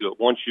something to it.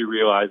 Once you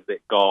realize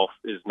that golf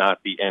is not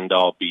the end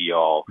all be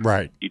all,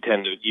 right? You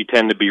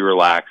tend to be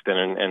relaxed,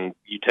 and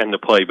you tend to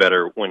play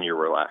better when you're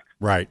relaxed,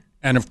 right?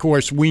 And of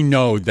course, we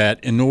know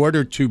that in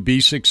order to be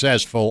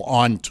successful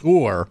on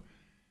tour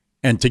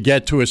and to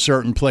get to a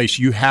certain place,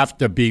 you have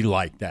to be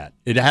like that.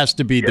 It has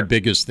to be the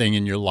biggest thing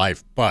in your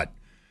life, but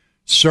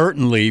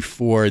certainly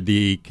for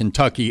the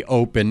Kentucky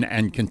Open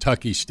and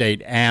Kentucky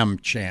State Am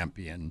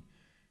champion,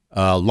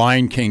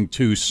 Lion King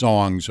 2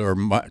 songs are,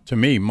 to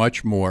me,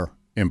 much more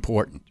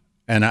important.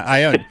 And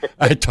I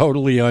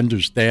totally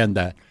understand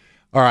that.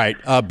 All right,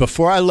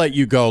 before I let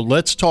you go,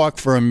 let's talk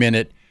for a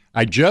minute.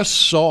 I just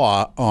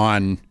saw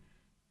on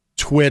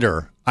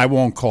Twitter, I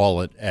won't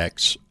call it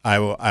X. I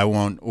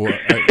won't,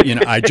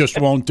 I just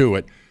won't do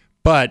it.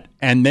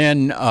 And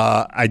then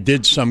I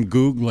did some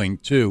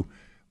Googling too.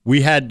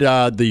 We had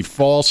the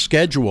fall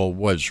schedule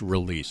was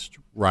released,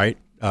 right?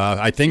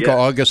 I think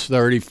August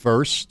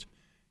 31st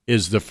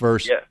is the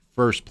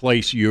first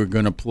place you're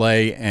going to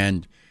play.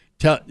 And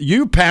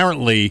you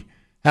apparently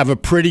have a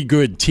pretty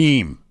good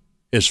team,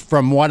 is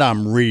from what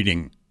I'm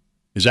reading.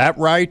 Is that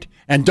right?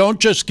 And don't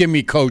just give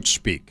me coach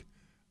speak.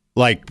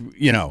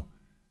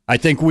 I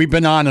think we've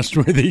been honest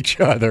with each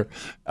other.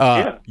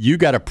 You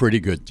got a pretty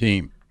good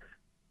team.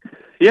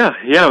 Yeah.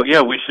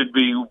 We should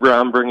be.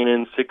 I'm bringing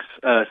in six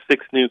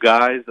new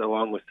guys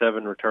along with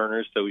 7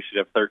 returners, so we should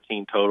have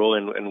 13 total,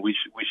 and we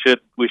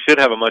should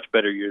have a much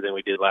better year than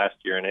we did last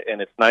year.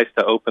 And it's nice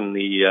to open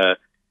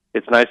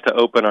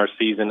our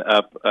season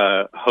up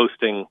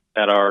hosting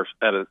at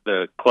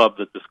the club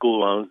that the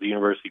school owns, the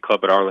University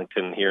Club at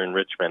Arlington here in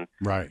Richmond.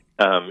 Right.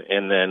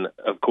 And then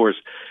of course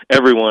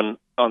everyone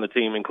on the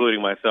team,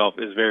 including myself,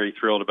 is very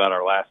thrilled about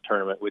our last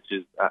tournament, which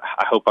is,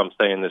 I hope I'm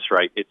saying this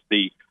right, it's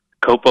the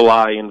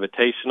Kopali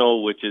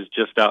Invitational, which is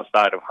just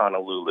outside of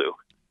Honolulu.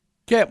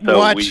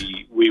 What?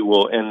 We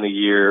will end the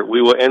year.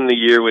 We will end the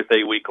year with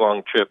a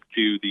week-long trip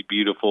to the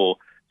beautiful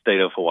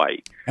state of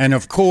Hawaii. And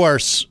of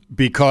course,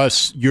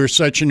 because you're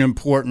such an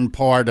important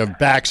part of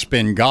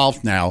Backspin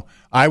Golf now,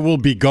 I will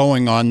be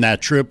going on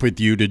that trip with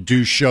you to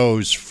do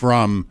shows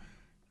from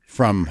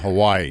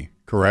Hawaii.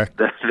 Correct?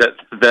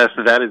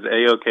 That is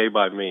A-okay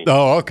by me.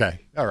 Oh, okay.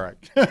 All right.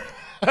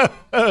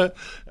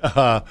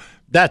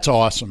 That's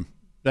awesome.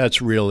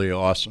 That's really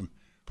awesome.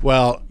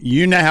 Well,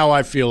 you know how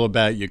I feel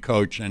about you,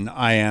 Coach, and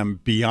I am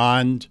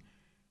beyond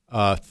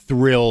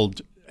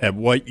thrilled at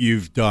what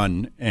you've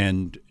done.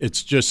 And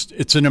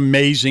it's an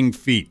amazing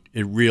feat.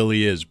 It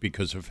really is,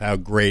 because of how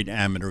great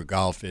amateur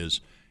golf is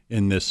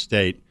in this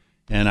state.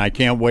 And I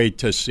can't wait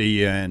to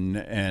see you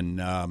and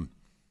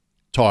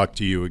talk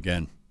to you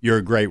again. You're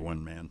a great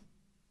one, man.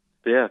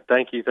 Yeah,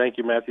 thank you,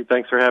 Matthew.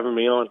 Thanks for having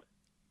me on.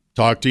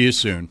 Talk to you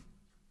soon.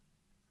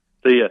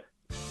 See ya.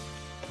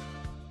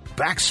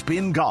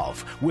 Backspin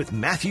Golf with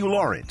Matthew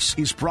Lawrence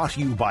is brought to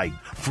you by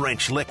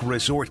French Lick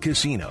Resort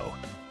Casino.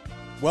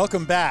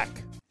 Welcome back.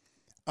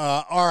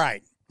 All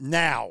right.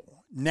 Now.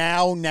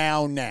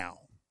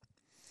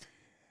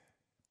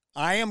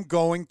 I am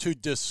going to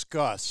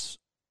discuss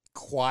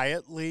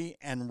quietly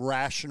and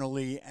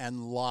rationally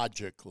and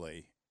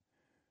logically.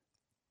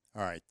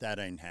 All right, that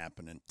ain't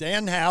happening.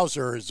 Dan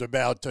Hauser is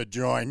about to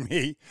join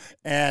me,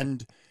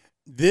 and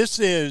this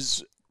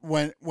is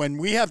when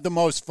we have the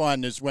most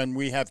fun is when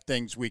we have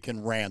things we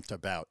can rant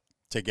about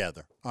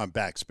together on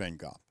Backspin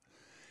Golf.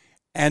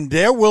 And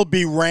there will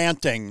be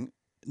ranting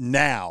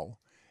now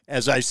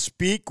as I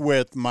speak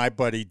with my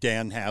buddy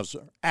Dan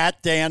Hauser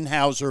at Dan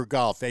Hauser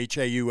Golf,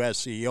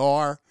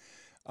 Hauser.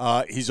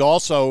 He's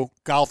also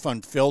Golf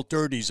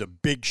Unfiltered. He's a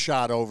big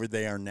shot over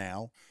there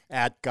now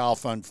at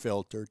Golf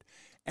Unfiltered.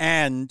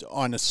 And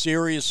on a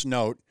serious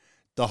note,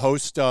 the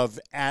host of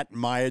At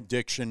My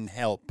Addiction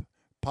Help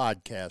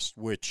podcast,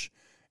 which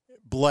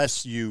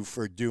bless you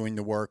for doing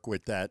the work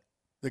with that.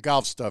 The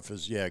golf stuff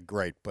is,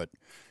 great, but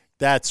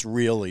that's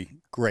really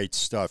great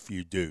stuff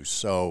you do.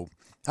 So,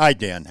 hi,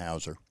 Dan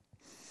Hauser.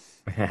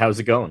 How's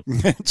it going?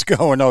 It's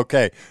going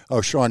okay.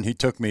 Oh, Sean, he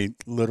took me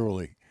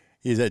literally.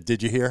 He said,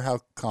 did you hear how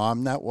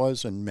calm that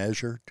was and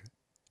measured?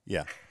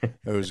 Yeah,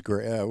 it was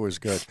great. It was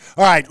good.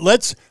 All right,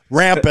 let's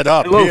ramp it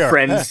up. Hello, here.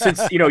 friends.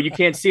 Since you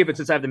can't see it, but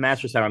since I have the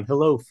Masters hat on,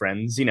 hello,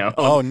 friends.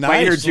 Oh,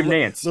 nice. Jim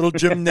Nance. Little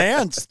Jim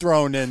Nance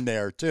thrown in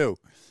there too.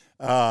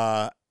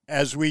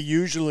 As we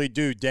usually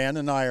do, Dan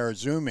and I are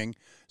Zooming.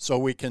 so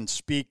we can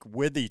speak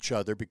with each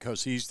other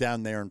because he's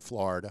down there in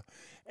Florida.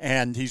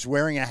 And he's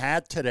wearing a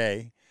hat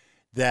today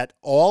that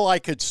all I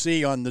could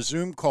see on the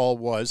Zoom call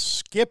was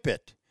skip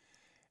it.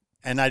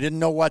 And I didn't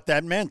know what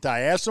that meant.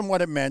 I asked him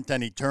what it meant,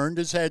 and he turned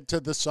his head to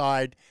the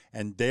side,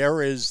 and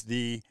there is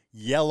the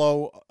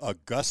yellow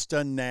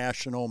Augusta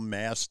National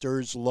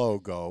Masters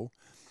logo.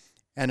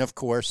 And, of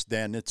course,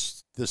 then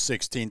it's the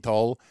 16th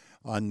hole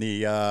on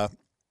the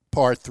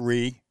par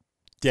 3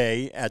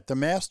 day at the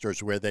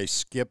Masters where they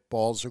skip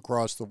balls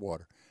across the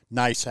water.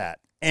 Nice hat.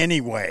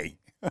 Anyway,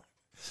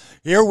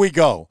 here we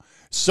go.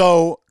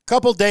 So a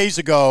couple days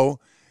ago,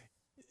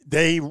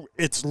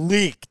 it's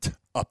leaked,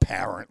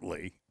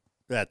 apparently.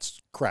 That's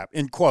crap.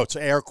 In quotes,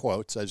 air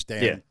quotes, as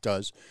Dan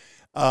does.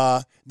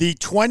 The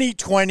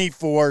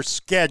 2024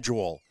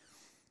 schedule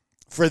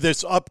for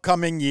this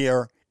upcoming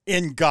year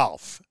in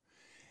golf.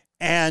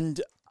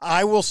 And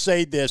I will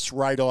say this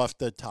right off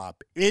the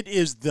top. It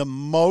is the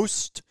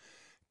most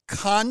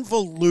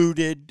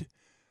convoluted.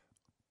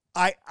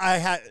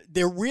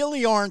 There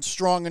really aren't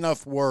strong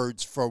enough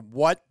words for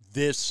what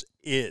this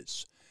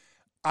is.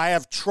 I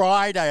have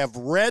tried. I have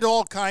read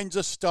all kinds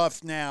of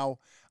stuff now.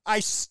 I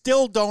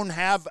still don't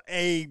have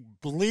a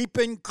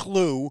bleeping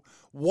clue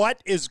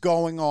what is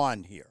going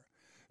on here.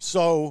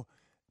 So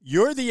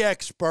you're the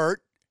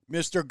expert,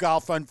 Mr.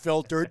 Golf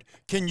Unfiltered.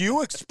 Can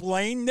you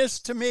explain this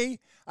to me?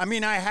 I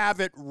mean, I have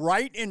it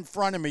right in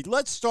front of me.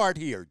 Let's start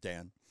here,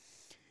 Dan.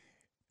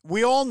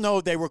 We all know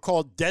they were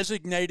called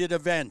designated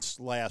events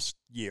last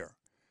year.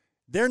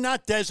 They're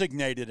not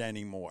designated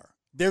anymore.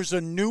 There's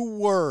a new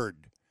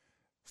word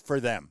for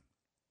them.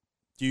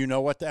 Do you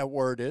know what that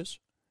word is?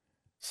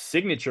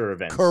 Signature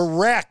events.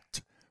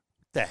 Correct.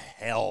 The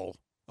hell.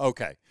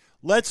 Okay.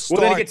 Let's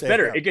start. Well, then it gets there.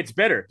 better. It gets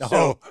better.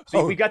 So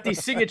we got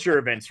these signature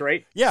events,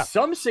 right? Yeah.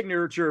 Some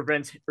signature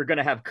events are going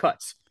to have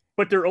cuts,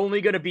 but they're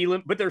only going to be,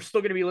 but they're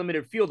still going to be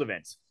limited field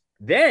events.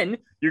 Then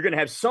you're going to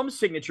have some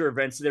signature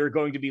events that are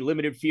going to be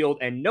limited field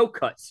and no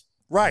cuts.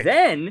 Right.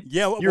 Then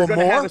you're going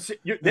to have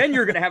then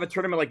you're going to have a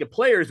tournament like the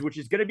Players, which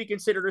is going to be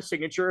considered a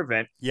signature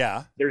event.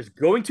 Yeah. There's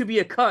going to be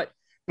a cut,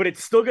 but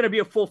it's still going to be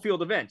a full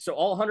field event. So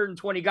all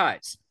 120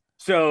 guys.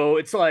 So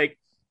it's like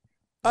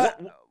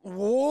some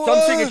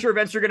signature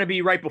events are going to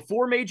be right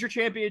before major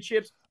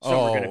championships. Some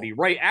are going to be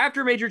right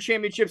after major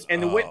championships.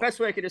 And the best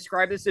way I can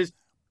describe this is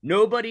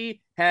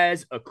nobody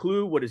has a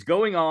clue what is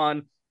going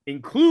on,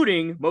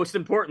 including, most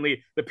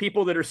importantly, the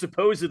people that are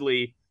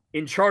supposedly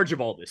in charge of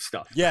all this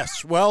stuff.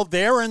 Yes. Well,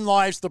 therein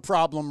lies the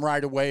problem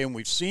right away. And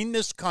we've seen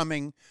this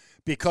coming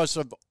because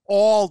of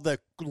all the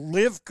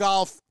Live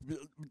Golf,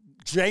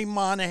 Jay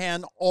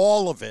Monahan,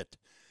 all of it.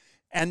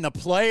 And the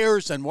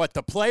players and what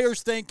the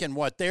players think and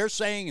what they're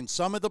saying, and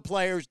some of the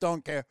players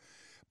don't care.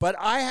 But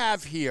I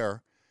have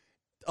here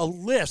a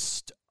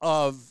list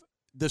of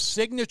the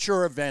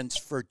signature events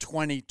for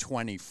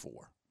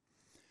 2024.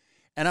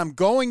 And I'm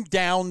going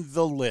down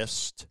the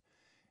list,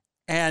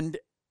 and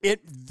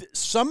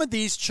some of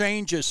these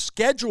changes,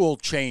 schedule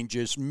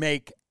changes,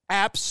 make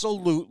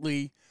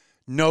absolutely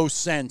no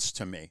sense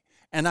to me.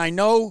 And I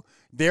know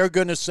they're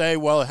going to say,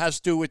 well, it has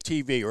to do with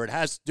TV, or it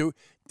has to do.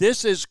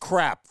 This is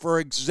crap. For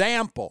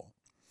example,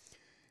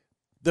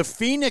 the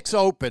Phoenix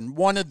Open,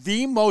 one of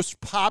the most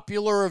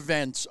popular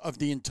events of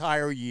the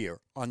entire year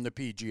on the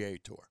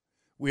PGA Tour.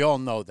 We all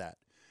know that.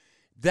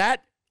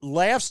 That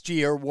last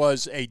year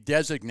was a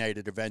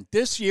designated event.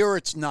 This year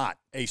it's not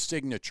a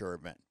signature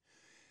event.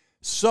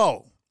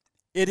 So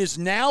it is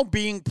now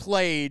being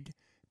played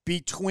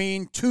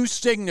between two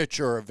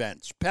signature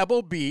events,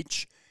 Pebble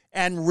Beach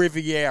and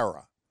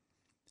Riviera.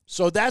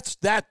 So that's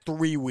that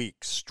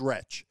 3-week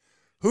stretch.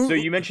 So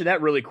you mentioned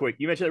that really quick.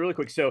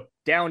 So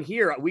down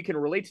here, we can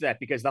relate to that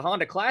because the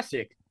Honda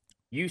Classic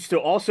used to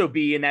also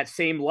be in that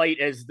same light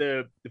as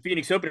the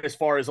Phoenix Open, as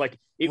far as like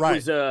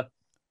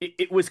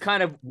it was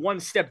kind of one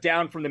step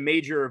down from the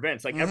major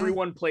events. Like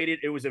everyone played it.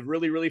 It was a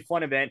really, really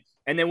fun event.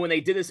 And then when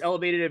they did this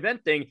elevated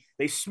event thing,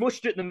 they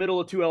smushed it in the middle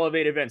of two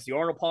elevated events, the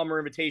Arnold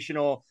Palmer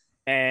Invitational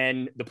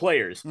and the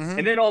Players.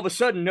 And then all of a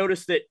sudden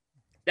noticed that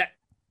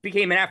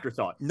became an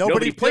afterthought.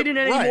 Nobody played it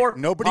anymore. Right.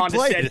 Nobody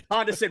played it.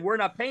 Honda said, we're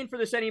not paying for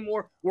this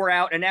anymore. We're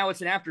out. And now it's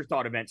an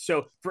afterthought event.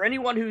 So for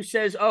anyone who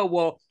says, oh,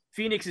 well,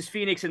 Phoenix is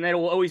Phoenix and that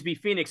will always be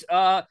Phoenix.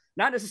 Not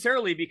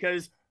necessarily,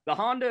 because the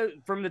Honda,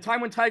 from the time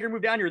when Tiger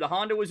moved down here, the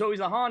Honda was always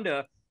a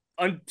Honda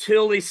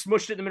until they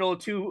smushed it in the middle of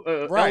two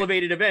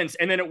elevated events,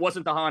 and then it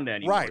wasn't the Honda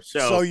anymore. Right.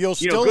 So you'll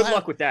still good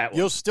luck with that one.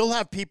 You'll still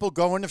have people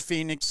going to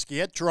Phoenix,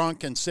 get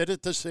drunk, and sit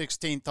at the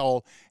 16th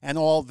hole and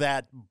all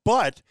that.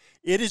 But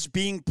it is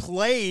being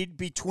played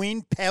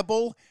between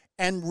Pebble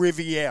and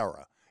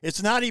Riviera.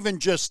 It's not even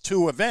just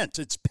two events.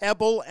 It's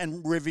Pebble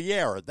and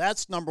Riviera.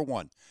 That's number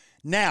one.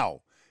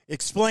 Now,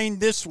 explain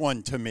this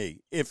one to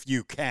me, if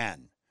you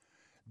can.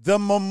 The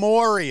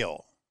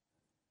Memorial,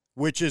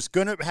 which is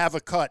going to have a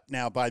cut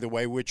now, by the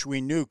way, which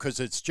we knew because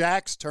it's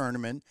Jack's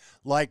tournament.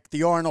 Like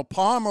the Arnold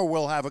Palmer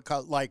will have a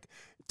cut. Like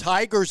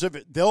Tigers,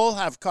 they'll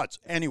have cuts.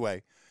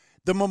 Anyway,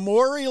 the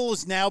Memorial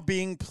is now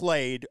being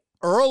played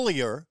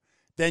earlier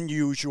than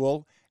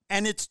usual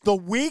and it's the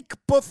week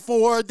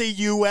before the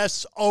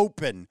U.S.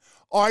 Open.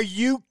 Are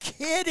you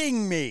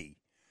kidding me?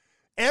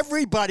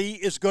 Everybody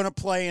is going to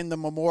play in the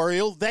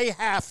Memorial. They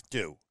have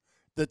to.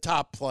 The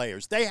top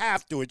players. They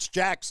have to. It's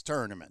Jack's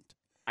tournament.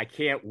 I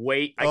can't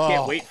wait. I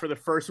can't wait for the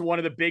first one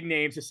of the big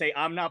names to say,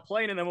 I'm not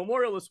playing in the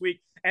Memorial this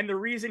week. And the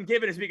reason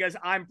given is because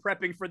I'm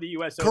prepping for the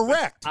U.S. Open.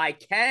 Correct. I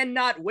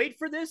cannot wait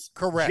for this.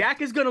 Correct.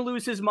 Jack is going to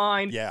lose his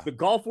mind. Yeah. The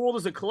golf world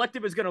as a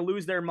collective is going to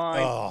lose their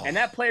mind. And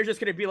that player's just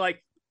going to be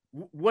like,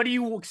 what do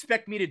you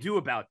expect me to do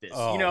about this?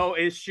 You know,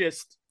 it's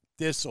just.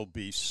 This will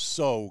be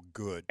so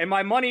good. And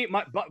my money,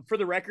 for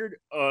the record,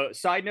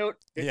 side note.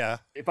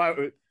 If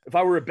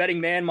I were a betting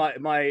man,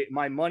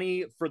 my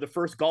money for the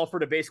first golfer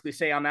to basically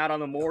say I'm out on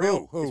the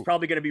Memorial is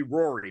probably going to be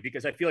Rory,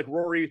 because I feel like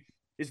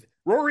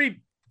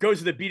Rory goes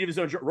to the beat of his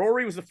own.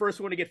 Rory was the first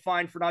one to get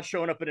fined for not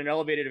showing up at an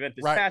elevated event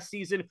this past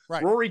season.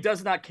 Rory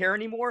does not care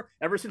anymore.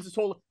 Ever since this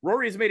whole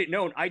Rory has made it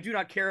known, I do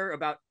not care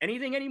about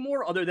anything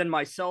anymore other than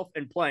myself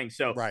and playing.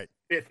 So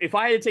if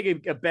I had to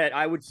take a bet,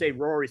 I would say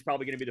Rory's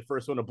probably going to be the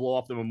first one to blow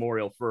off the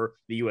Memorial for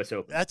the U.S.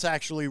 Open. That's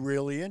actually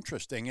really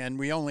interesting, and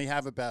we only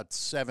have about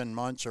 7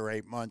 months or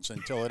 8 months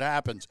until it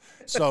happens,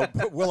 so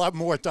we'll have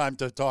more time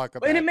to talk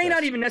about it. And it may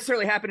not even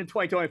necessarily happen in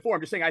 2024.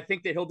 I'm just saying I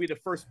think that he'll be the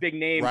first big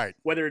name,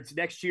 whether it's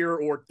next year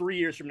or 3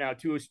 years from now,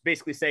 to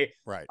basically say,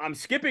 I'm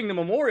skipping the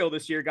Memorial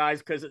this year,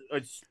 guys, because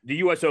the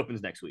U.S.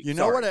 Open's next week. You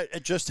know what?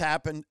 It just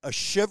happened? A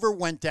shiver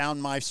went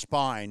down my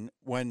spine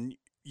when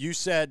you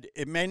said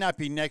it may not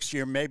be next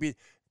year, maybe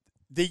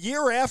the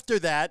year after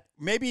that,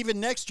 maybe even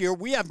next year.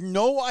 We have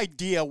no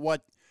idea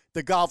what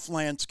the golf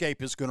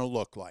landscape is going to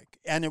look like.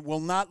 And it will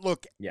not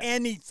look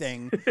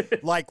anything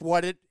like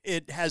what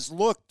it has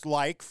looked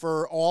like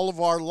for all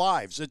of our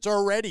lives. It's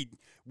already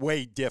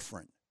way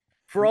different.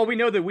 For all we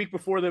know, the week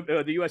before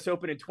the U.S.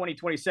 Open in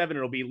 2027,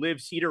 it'll be Live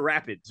Cedar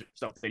Rapids or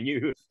something.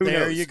 Who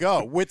there knows? You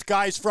go. With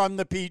guys from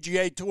the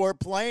PGA Tour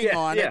playing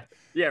on it.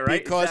 Yeah,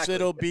 right. Because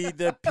it'll be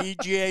the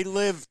PGA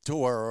Live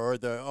Tour or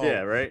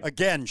the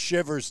Again,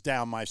 shivers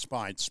down my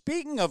spine.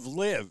 Speaking of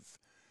Live,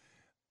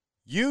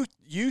 you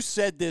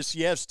said this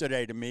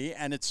yesterday to me,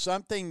 and it's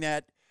something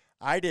that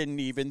I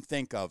didn't even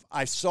think of.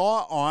 I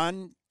saw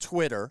on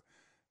Twitter,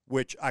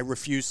 which I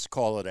refuse to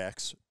call it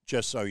X,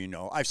 just so you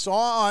know. I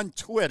saw on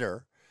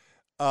Twitter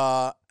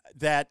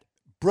that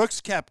Brooks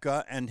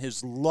Koepka and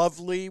his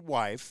lovely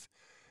wife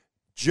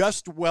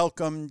just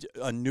welcomed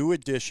a new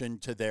addition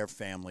to their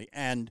family.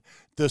 And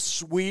the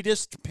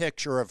sweetest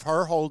picture of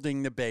her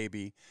holding the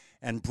baby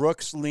and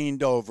Brooks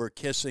leaned over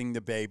kissing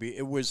the baby.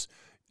 It was,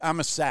 I'm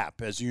a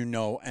sap, as you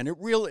know, and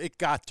it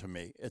got to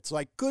me. It's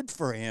like, good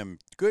for him.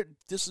 Good.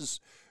 This is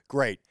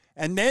great.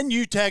 And then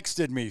you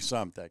texted me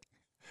something,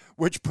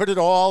 which put it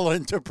all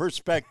into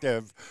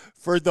perspective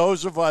for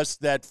those of us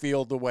that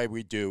feel the way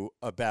we do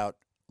about,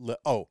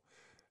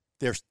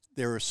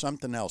 there is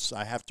something else.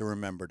 I have to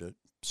remember to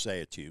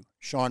say it to you.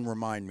 Sean,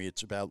 remind me.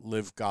 It's about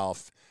Live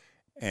Golf,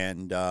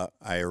 and I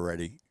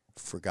already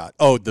forgot.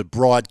 Oh, the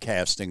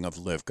broadcasting of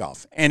Live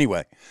Golf.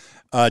 Anyway,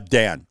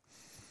 Dan,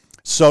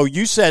 so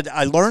you said,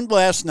 I learned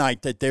last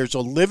night that there's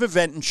a Live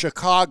event in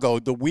Chicago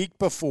the week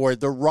before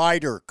the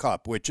Ryder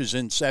Cup, which is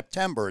in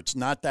September. It's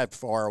not that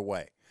far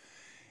away.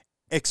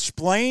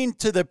 Explain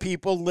to the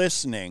people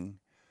listening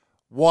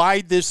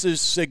why this is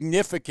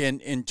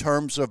significant in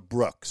terms of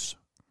Brooks.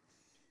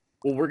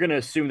 Well, we're going to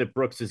assume that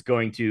Brooks is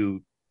going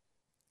to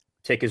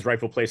take his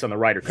rightful place on the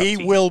Ryder Cup team.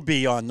 He will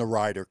be on the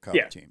Ryder Cup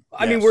team.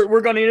 I mean,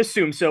 we're going to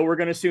assume so. We're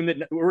going to assume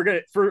that we're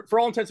going to, for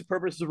all intents and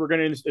purposes, we're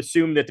going to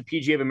assume that the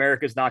PGA of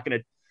America is not going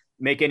to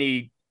make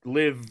any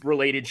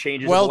Live-related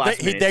changes. Well,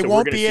 they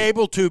won't be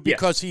able to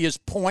because he is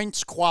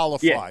points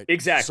qualified. Yeah,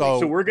 exactly.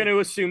 So we're going to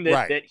assume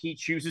that he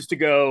chooses to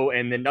go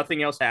and then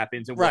nothing else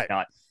happens and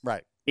whatnot.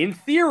 Right. In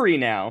theory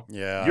now,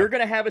 you're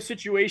going to have a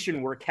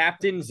situation where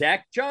Captain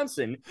Zach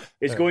Johnson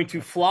is going to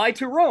fly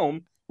to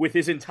Rome with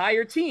his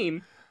entire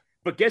team,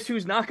 but guess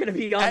who's not going to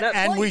be on that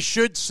flight? And we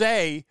should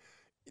say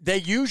they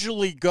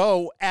usually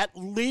go at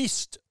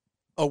least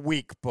a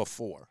week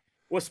before.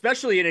 Well,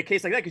 especially in a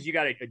case like that, because you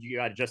got to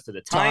adjust to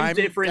the time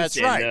difference.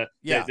 That's right.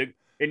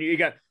 And you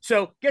got,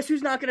 so guess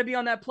who's not going to be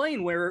on that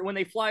plane when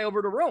they fly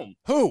over to Rome?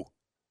 Who?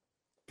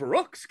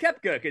 Brooks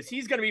Koepka, because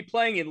he's going to be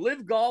playing in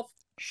Live Golf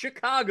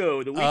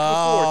Chicago the week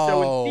before.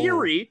 So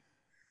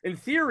in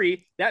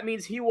theory, that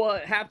means he will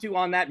have to,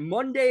 on that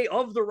Monday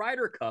of the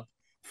Ryder Cup,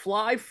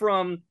 fly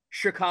from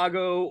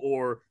Chicago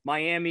or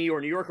Miami or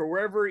New York or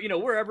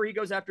wherever he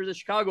goes after the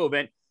Chicago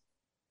event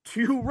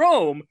to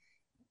Rome.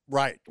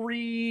 Right.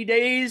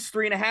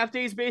 3.5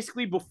 days,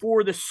 basically,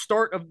 before the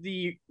start of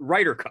the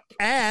Ryder Cup.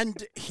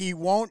 And he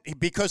won't,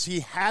 because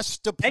he has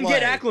to play. And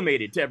get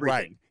acclimated to everything.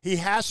 Right. He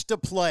has to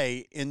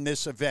play in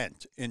this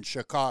event in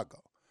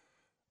Chicago.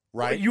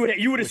 Right. Well,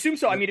 you would assume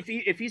so. I mean,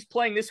 if he's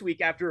playing this week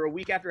after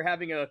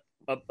having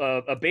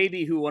a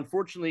baby who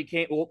unfortunately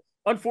came, well,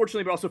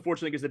 unfortunately, but also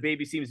fortunately, because the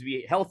baby seems to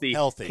be healthy,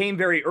 came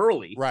very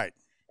early. Right.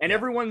 And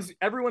everyone's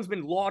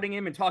been lauding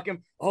him and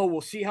talking,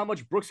 we'll see how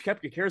much Brooks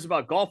Koepka cares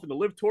about golf and the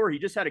Live Tour. He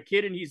just had a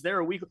kid and he's there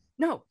a week.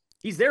 No,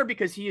 He's there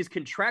because he is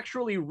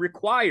contractually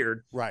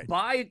required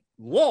by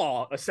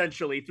law,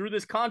 essentially, through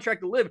this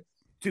contract to live,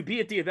 to be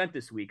at the event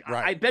this week.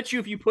 Right. I bet you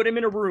if you put him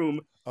in a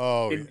room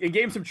and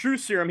gave him some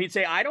truth serum, he'd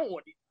say, I don't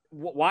want –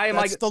 why am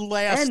That's the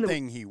last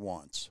thing he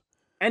wants.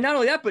 And not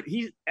only that, but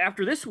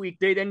after this week,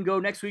 they then go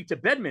next week to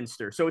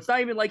Bedminster. So it's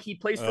not even like he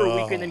plays for a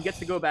week and then gets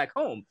to go back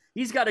home.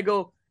 He's got to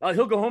go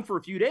he'll go home for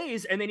a few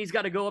days, and then he's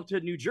got to go up to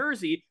New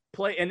Jersey,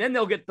 play, and then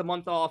they'll get the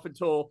month off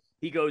until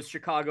he goes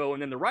Chicago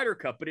and then the Ryder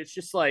Cup. But it's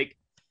just like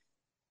 –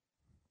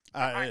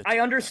 I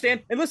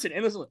understand. And listen,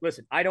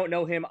 I don't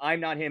know him. I'm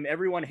not him.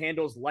 Everyone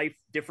handles life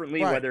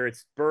differently, whether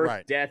it's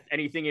birth, death,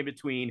 anything in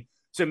between.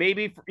 So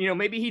maybe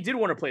he did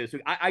want to play this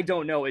week. I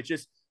don't know.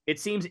 It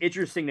seems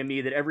interesting to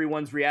me that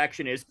everyone's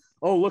reaction is,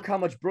 oh, look how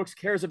much Brooks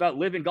cares about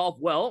living golf.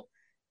 Well,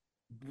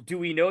 do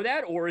we know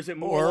that? Or is it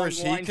more or is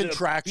he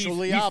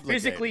contractually he's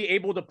obligated? Physically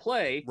able to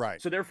play.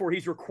 Right. So therefore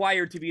he's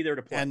required to be there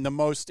to play. And the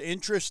most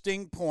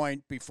interesting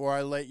point before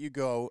I let you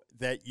go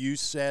that you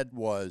said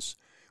was,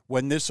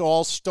 when this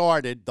all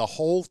started, the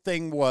whole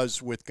thing was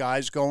with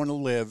guys going to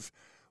live,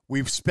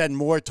 we spend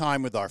more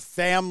time with our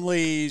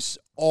families,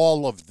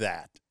 all of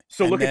that.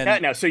 So look at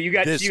that now. So you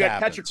got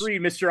Patrick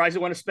Reed, Mr. I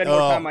want to spend more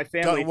time with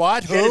my family.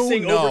 What?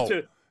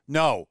 Who?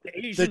 No.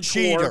 The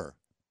cheater.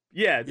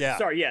 Yeah.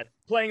 Sorry. Yeah.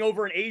 Playing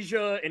over in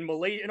Asia and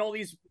Malaysia and all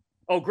these.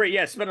 Oh, great.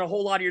 Yeah. Spending a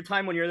whole lot of your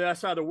time when you're on the other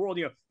side of the world.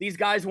 These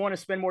guys want to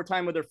spend more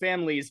time with their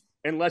families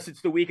unless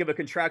it's the week of a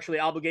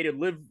contractually obligated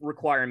live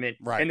requirement.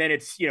 Right. And then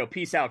it's,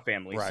 peace out,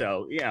 family. Right.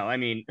 So, I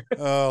mean.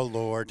 Oh,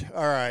 Lord.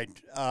 All right.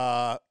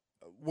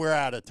 We're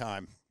out of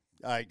time.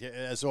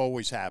 As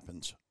always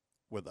happens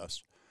with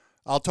us.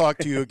 I'll talk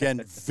to you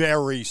again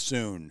very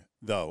soon,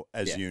 though,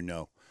 as you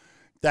know.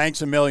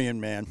 Thanks a million,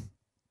 man.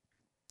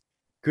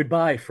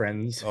 Goodbye,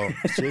 friends. Oh,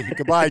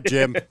 goodbye,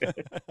 Jim.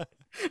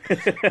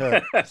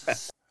 All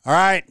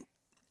right.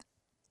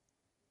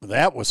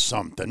 That was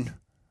something.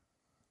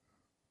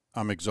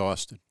 I'm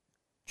exhausted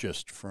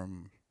just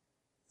from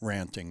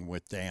ranting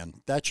with Dan.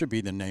 That should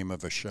be the name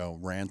of a show,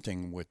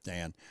 Ranting with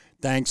Dan.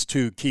 Thanks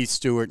to Keith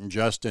Stewart and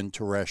Justin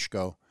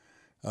Tereshko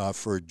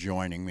for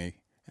joining me.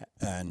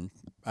 And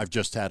I've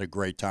just had a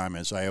great time,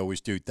 as I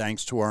always do.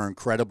 Thanks to our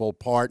incredible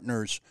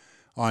partners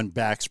on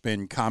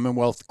Backspin,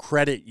 Commonwealth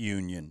Credit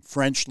Union,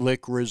 French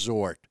Lick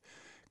Resort,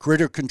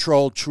 Critter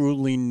Control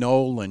Truly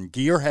Nolan,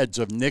 Gearheads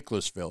of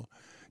Nicholasville,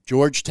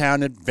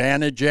 Georgetown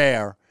Advantage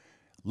Air,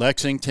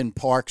 Lexington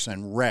Parks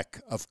and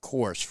Rec, of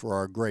course, for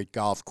our great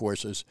golf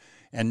courses,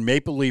 and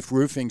Maple Leaf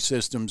Roofing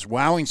Systems,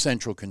 wowing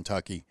Central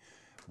Kentucky,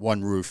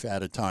 one roof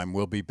at a time.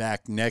 We'll be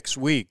back next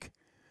week.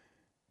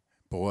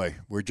 Boy,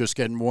 we're just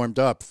getting warmed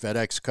up.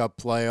 FedEx Cup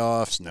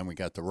playoffs, and then we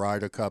got the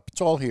Ryder Cup.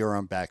 It's all here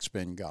on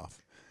Backspin Golf.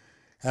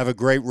 Have a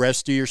great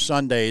rest of your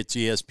Sunday. It's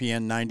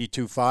ESPN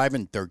 92.5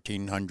 and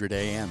 1300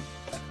 AM.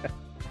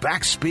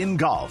 Backspin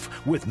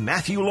Golf with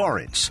Matthew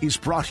Lawrence is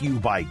brought to you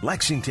by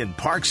Lexington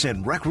Parks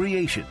and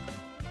Recreation.